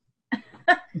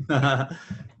 yeah.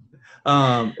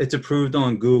 It's approved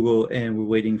on Google, and we're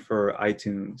waiting for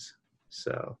iTunes.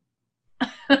 So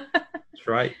that's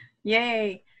right.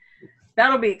 Yay.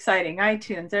 That'll be exciting.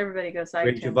 iTunes. Everybody goes iTunes.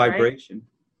 Raise your vibration.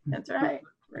 Right? That's right.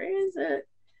 Raise it.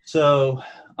 So,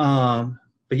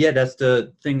 but yeah, that's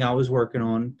the thing I was working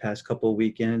on past couple of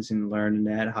weekends and learning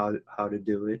that how to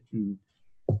do it. And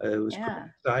it was pretty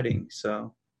exciting.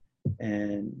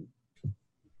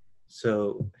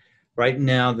 So right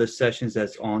now, the sessions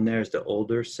that's on there is the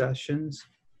older sessions,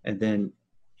 and then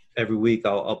every week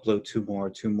I'll upload two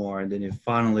more, and then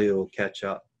finally it will catch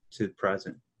up to the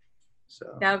present.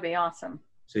 So that would be awesome.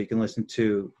 So you can listen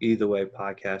to either way,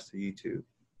 podcast or YouTube.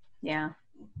 Yeah,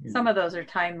 some of those are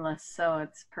timeless, so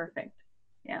it's perfect.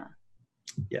 Yeah.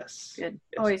 Yes. Good.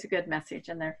 Yes. Always a good message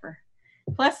in there for.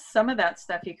 Plus, some of that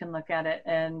stuff you can look at it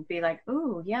and be like,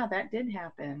 "Ooh, yeah, that did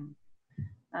happen."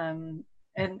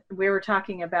 And we were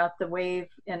talking about the wave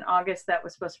in August that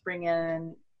was supposed to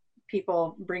bringing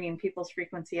people's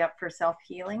frequency up for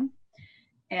self-healing,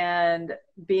 and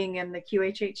being in the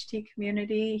QHHT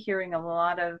community, hearing a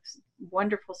lot of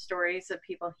wonderful stories of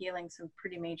people healing some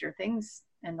pretty major things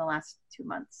in the last 2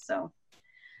 months. So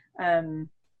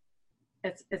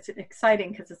it's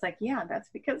exciting because it's like, yeah, that's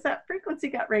because that frequency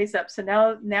got raised up. So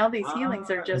now these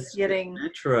healings are just getting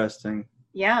interesting.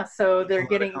 Yeah, so they're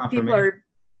getting, people are,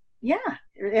 yeah,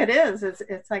 it is.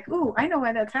 It's like, ooh, I know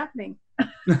why that's happening.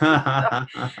 But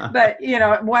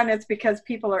one, it's because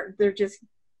they're just,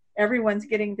 everyone's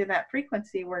getting to that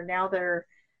frequency where now they're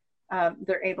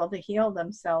able to heal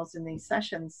themselves in these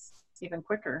sessions even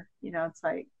quicker. It's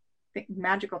like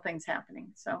magical things happening.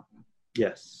 So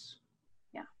yes.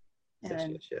 Yeah.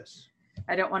 Yes.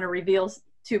 I don't want to reveal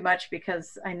too much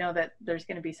because I know that there's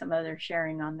going to be some other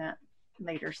sharing on that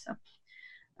later. So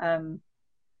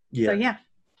yeah. So yeah,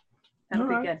 that'll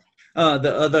be good.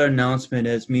 The other announcement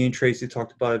is, me and Tracy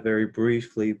talked about it very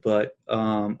briefly, but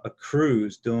doing a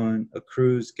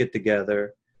cruise get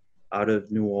together out of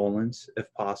New Orleans, if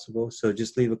possible. So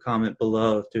just leave a comment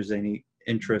below if there's any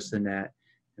interest in that,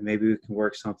 and maybe we can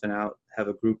work something out, have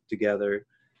a group together,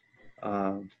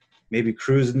 maybe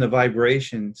cruise in the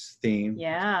vibrations theme.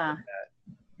 Yeah.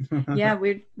 Yeah,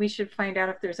 we should find out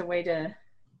if there's a way to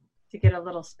get a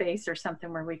little space or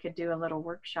something where we could do a little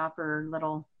workshop or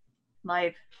little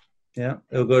live. Yeah,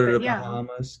 it'll go to the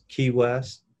Bahamas, Key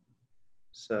West.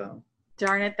 So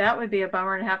darn it, that would be a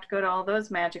bummer to have to go to all those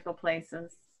magical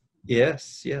places.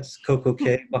 Yes, Coco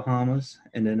Cay, Bahamas,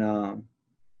 and then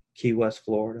Key West,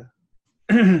 Florida.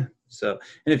 So,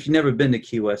 and if you've never been to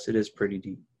Key West, it is pretty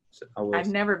deep. So I've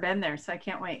never been there, so I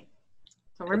can't wait.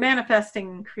 So we're manifesting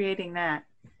and creating that.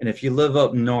 And if you live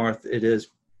up north, it is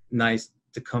nice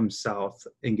to come south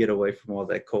and get away from all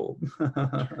that cold.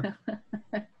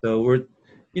 So we're,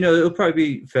 it'll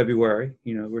probably be February.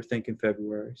 We're thinking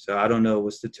February. So I don't know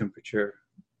what's the temperature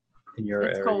in your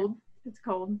area. It's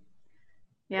cold.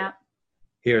 Yeah.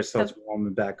 Here it starts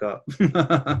warming back up.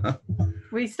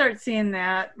 We start seeing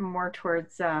that more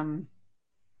towards,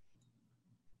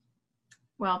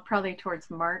 probably towards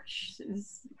March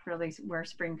is really where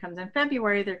spring comes in.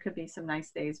 February, there could be some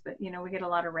nice days, but we get a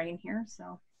lot of rain here,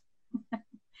 so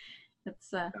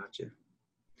it's gotcha.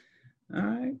 All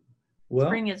right. Well,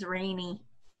 spring is rainy.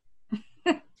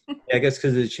 Yeah, I guess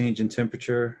because of the change in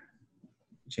temperature,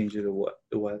 change of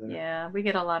the weather. Yeah, we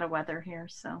get a lot of weather here,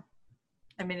 so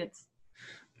I mean it's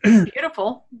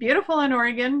beautiful in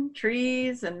Oregon,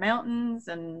 trees and mountains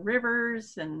and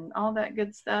rivers and all that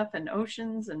good stuff, and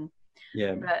oceans, and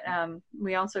yeah. But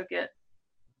we also get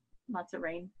lots of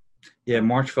rain. Yeah,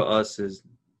 March for us is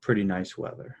pretty nice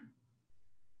weather.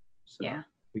 So yeah,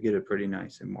 we get it pretty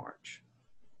nice in March.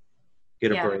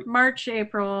 Get a break. March,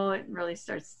 April, it really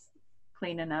starts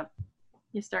cleaning up.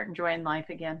 You start enjoying life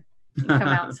again. You come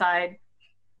outside.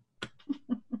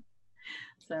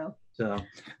 So,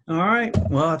 all right.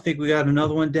 Well, I think we got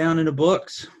another one down in the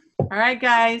books. All right,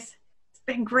 guys. It's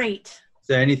been great. Is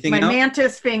there anything else? My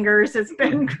mantis fingers, it's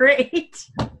been great.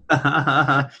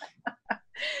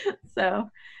 So,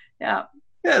 yeah.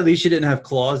 Yeah, at least you didn't have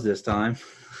claws this time.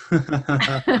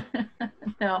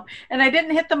 No, and I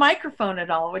didn't hit the microphone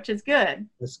at all, which is good.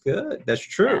 That's good. That's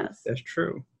true. Yes. That's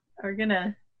true.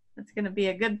 That's gonna be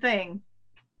a good thing.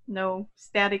 No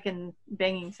static and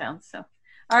banging sounds. So,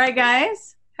 all right,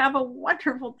 guys, have a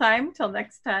wonderful time. Till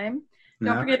next time.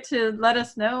 Don't forget to let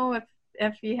us know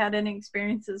if you had any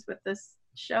experiences with this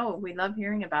show. We love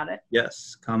hearing about it.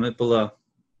 Yes, comment below.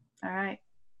 All right.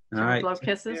 All right. Blow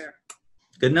kisses.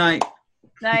 Good night.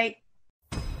 Night.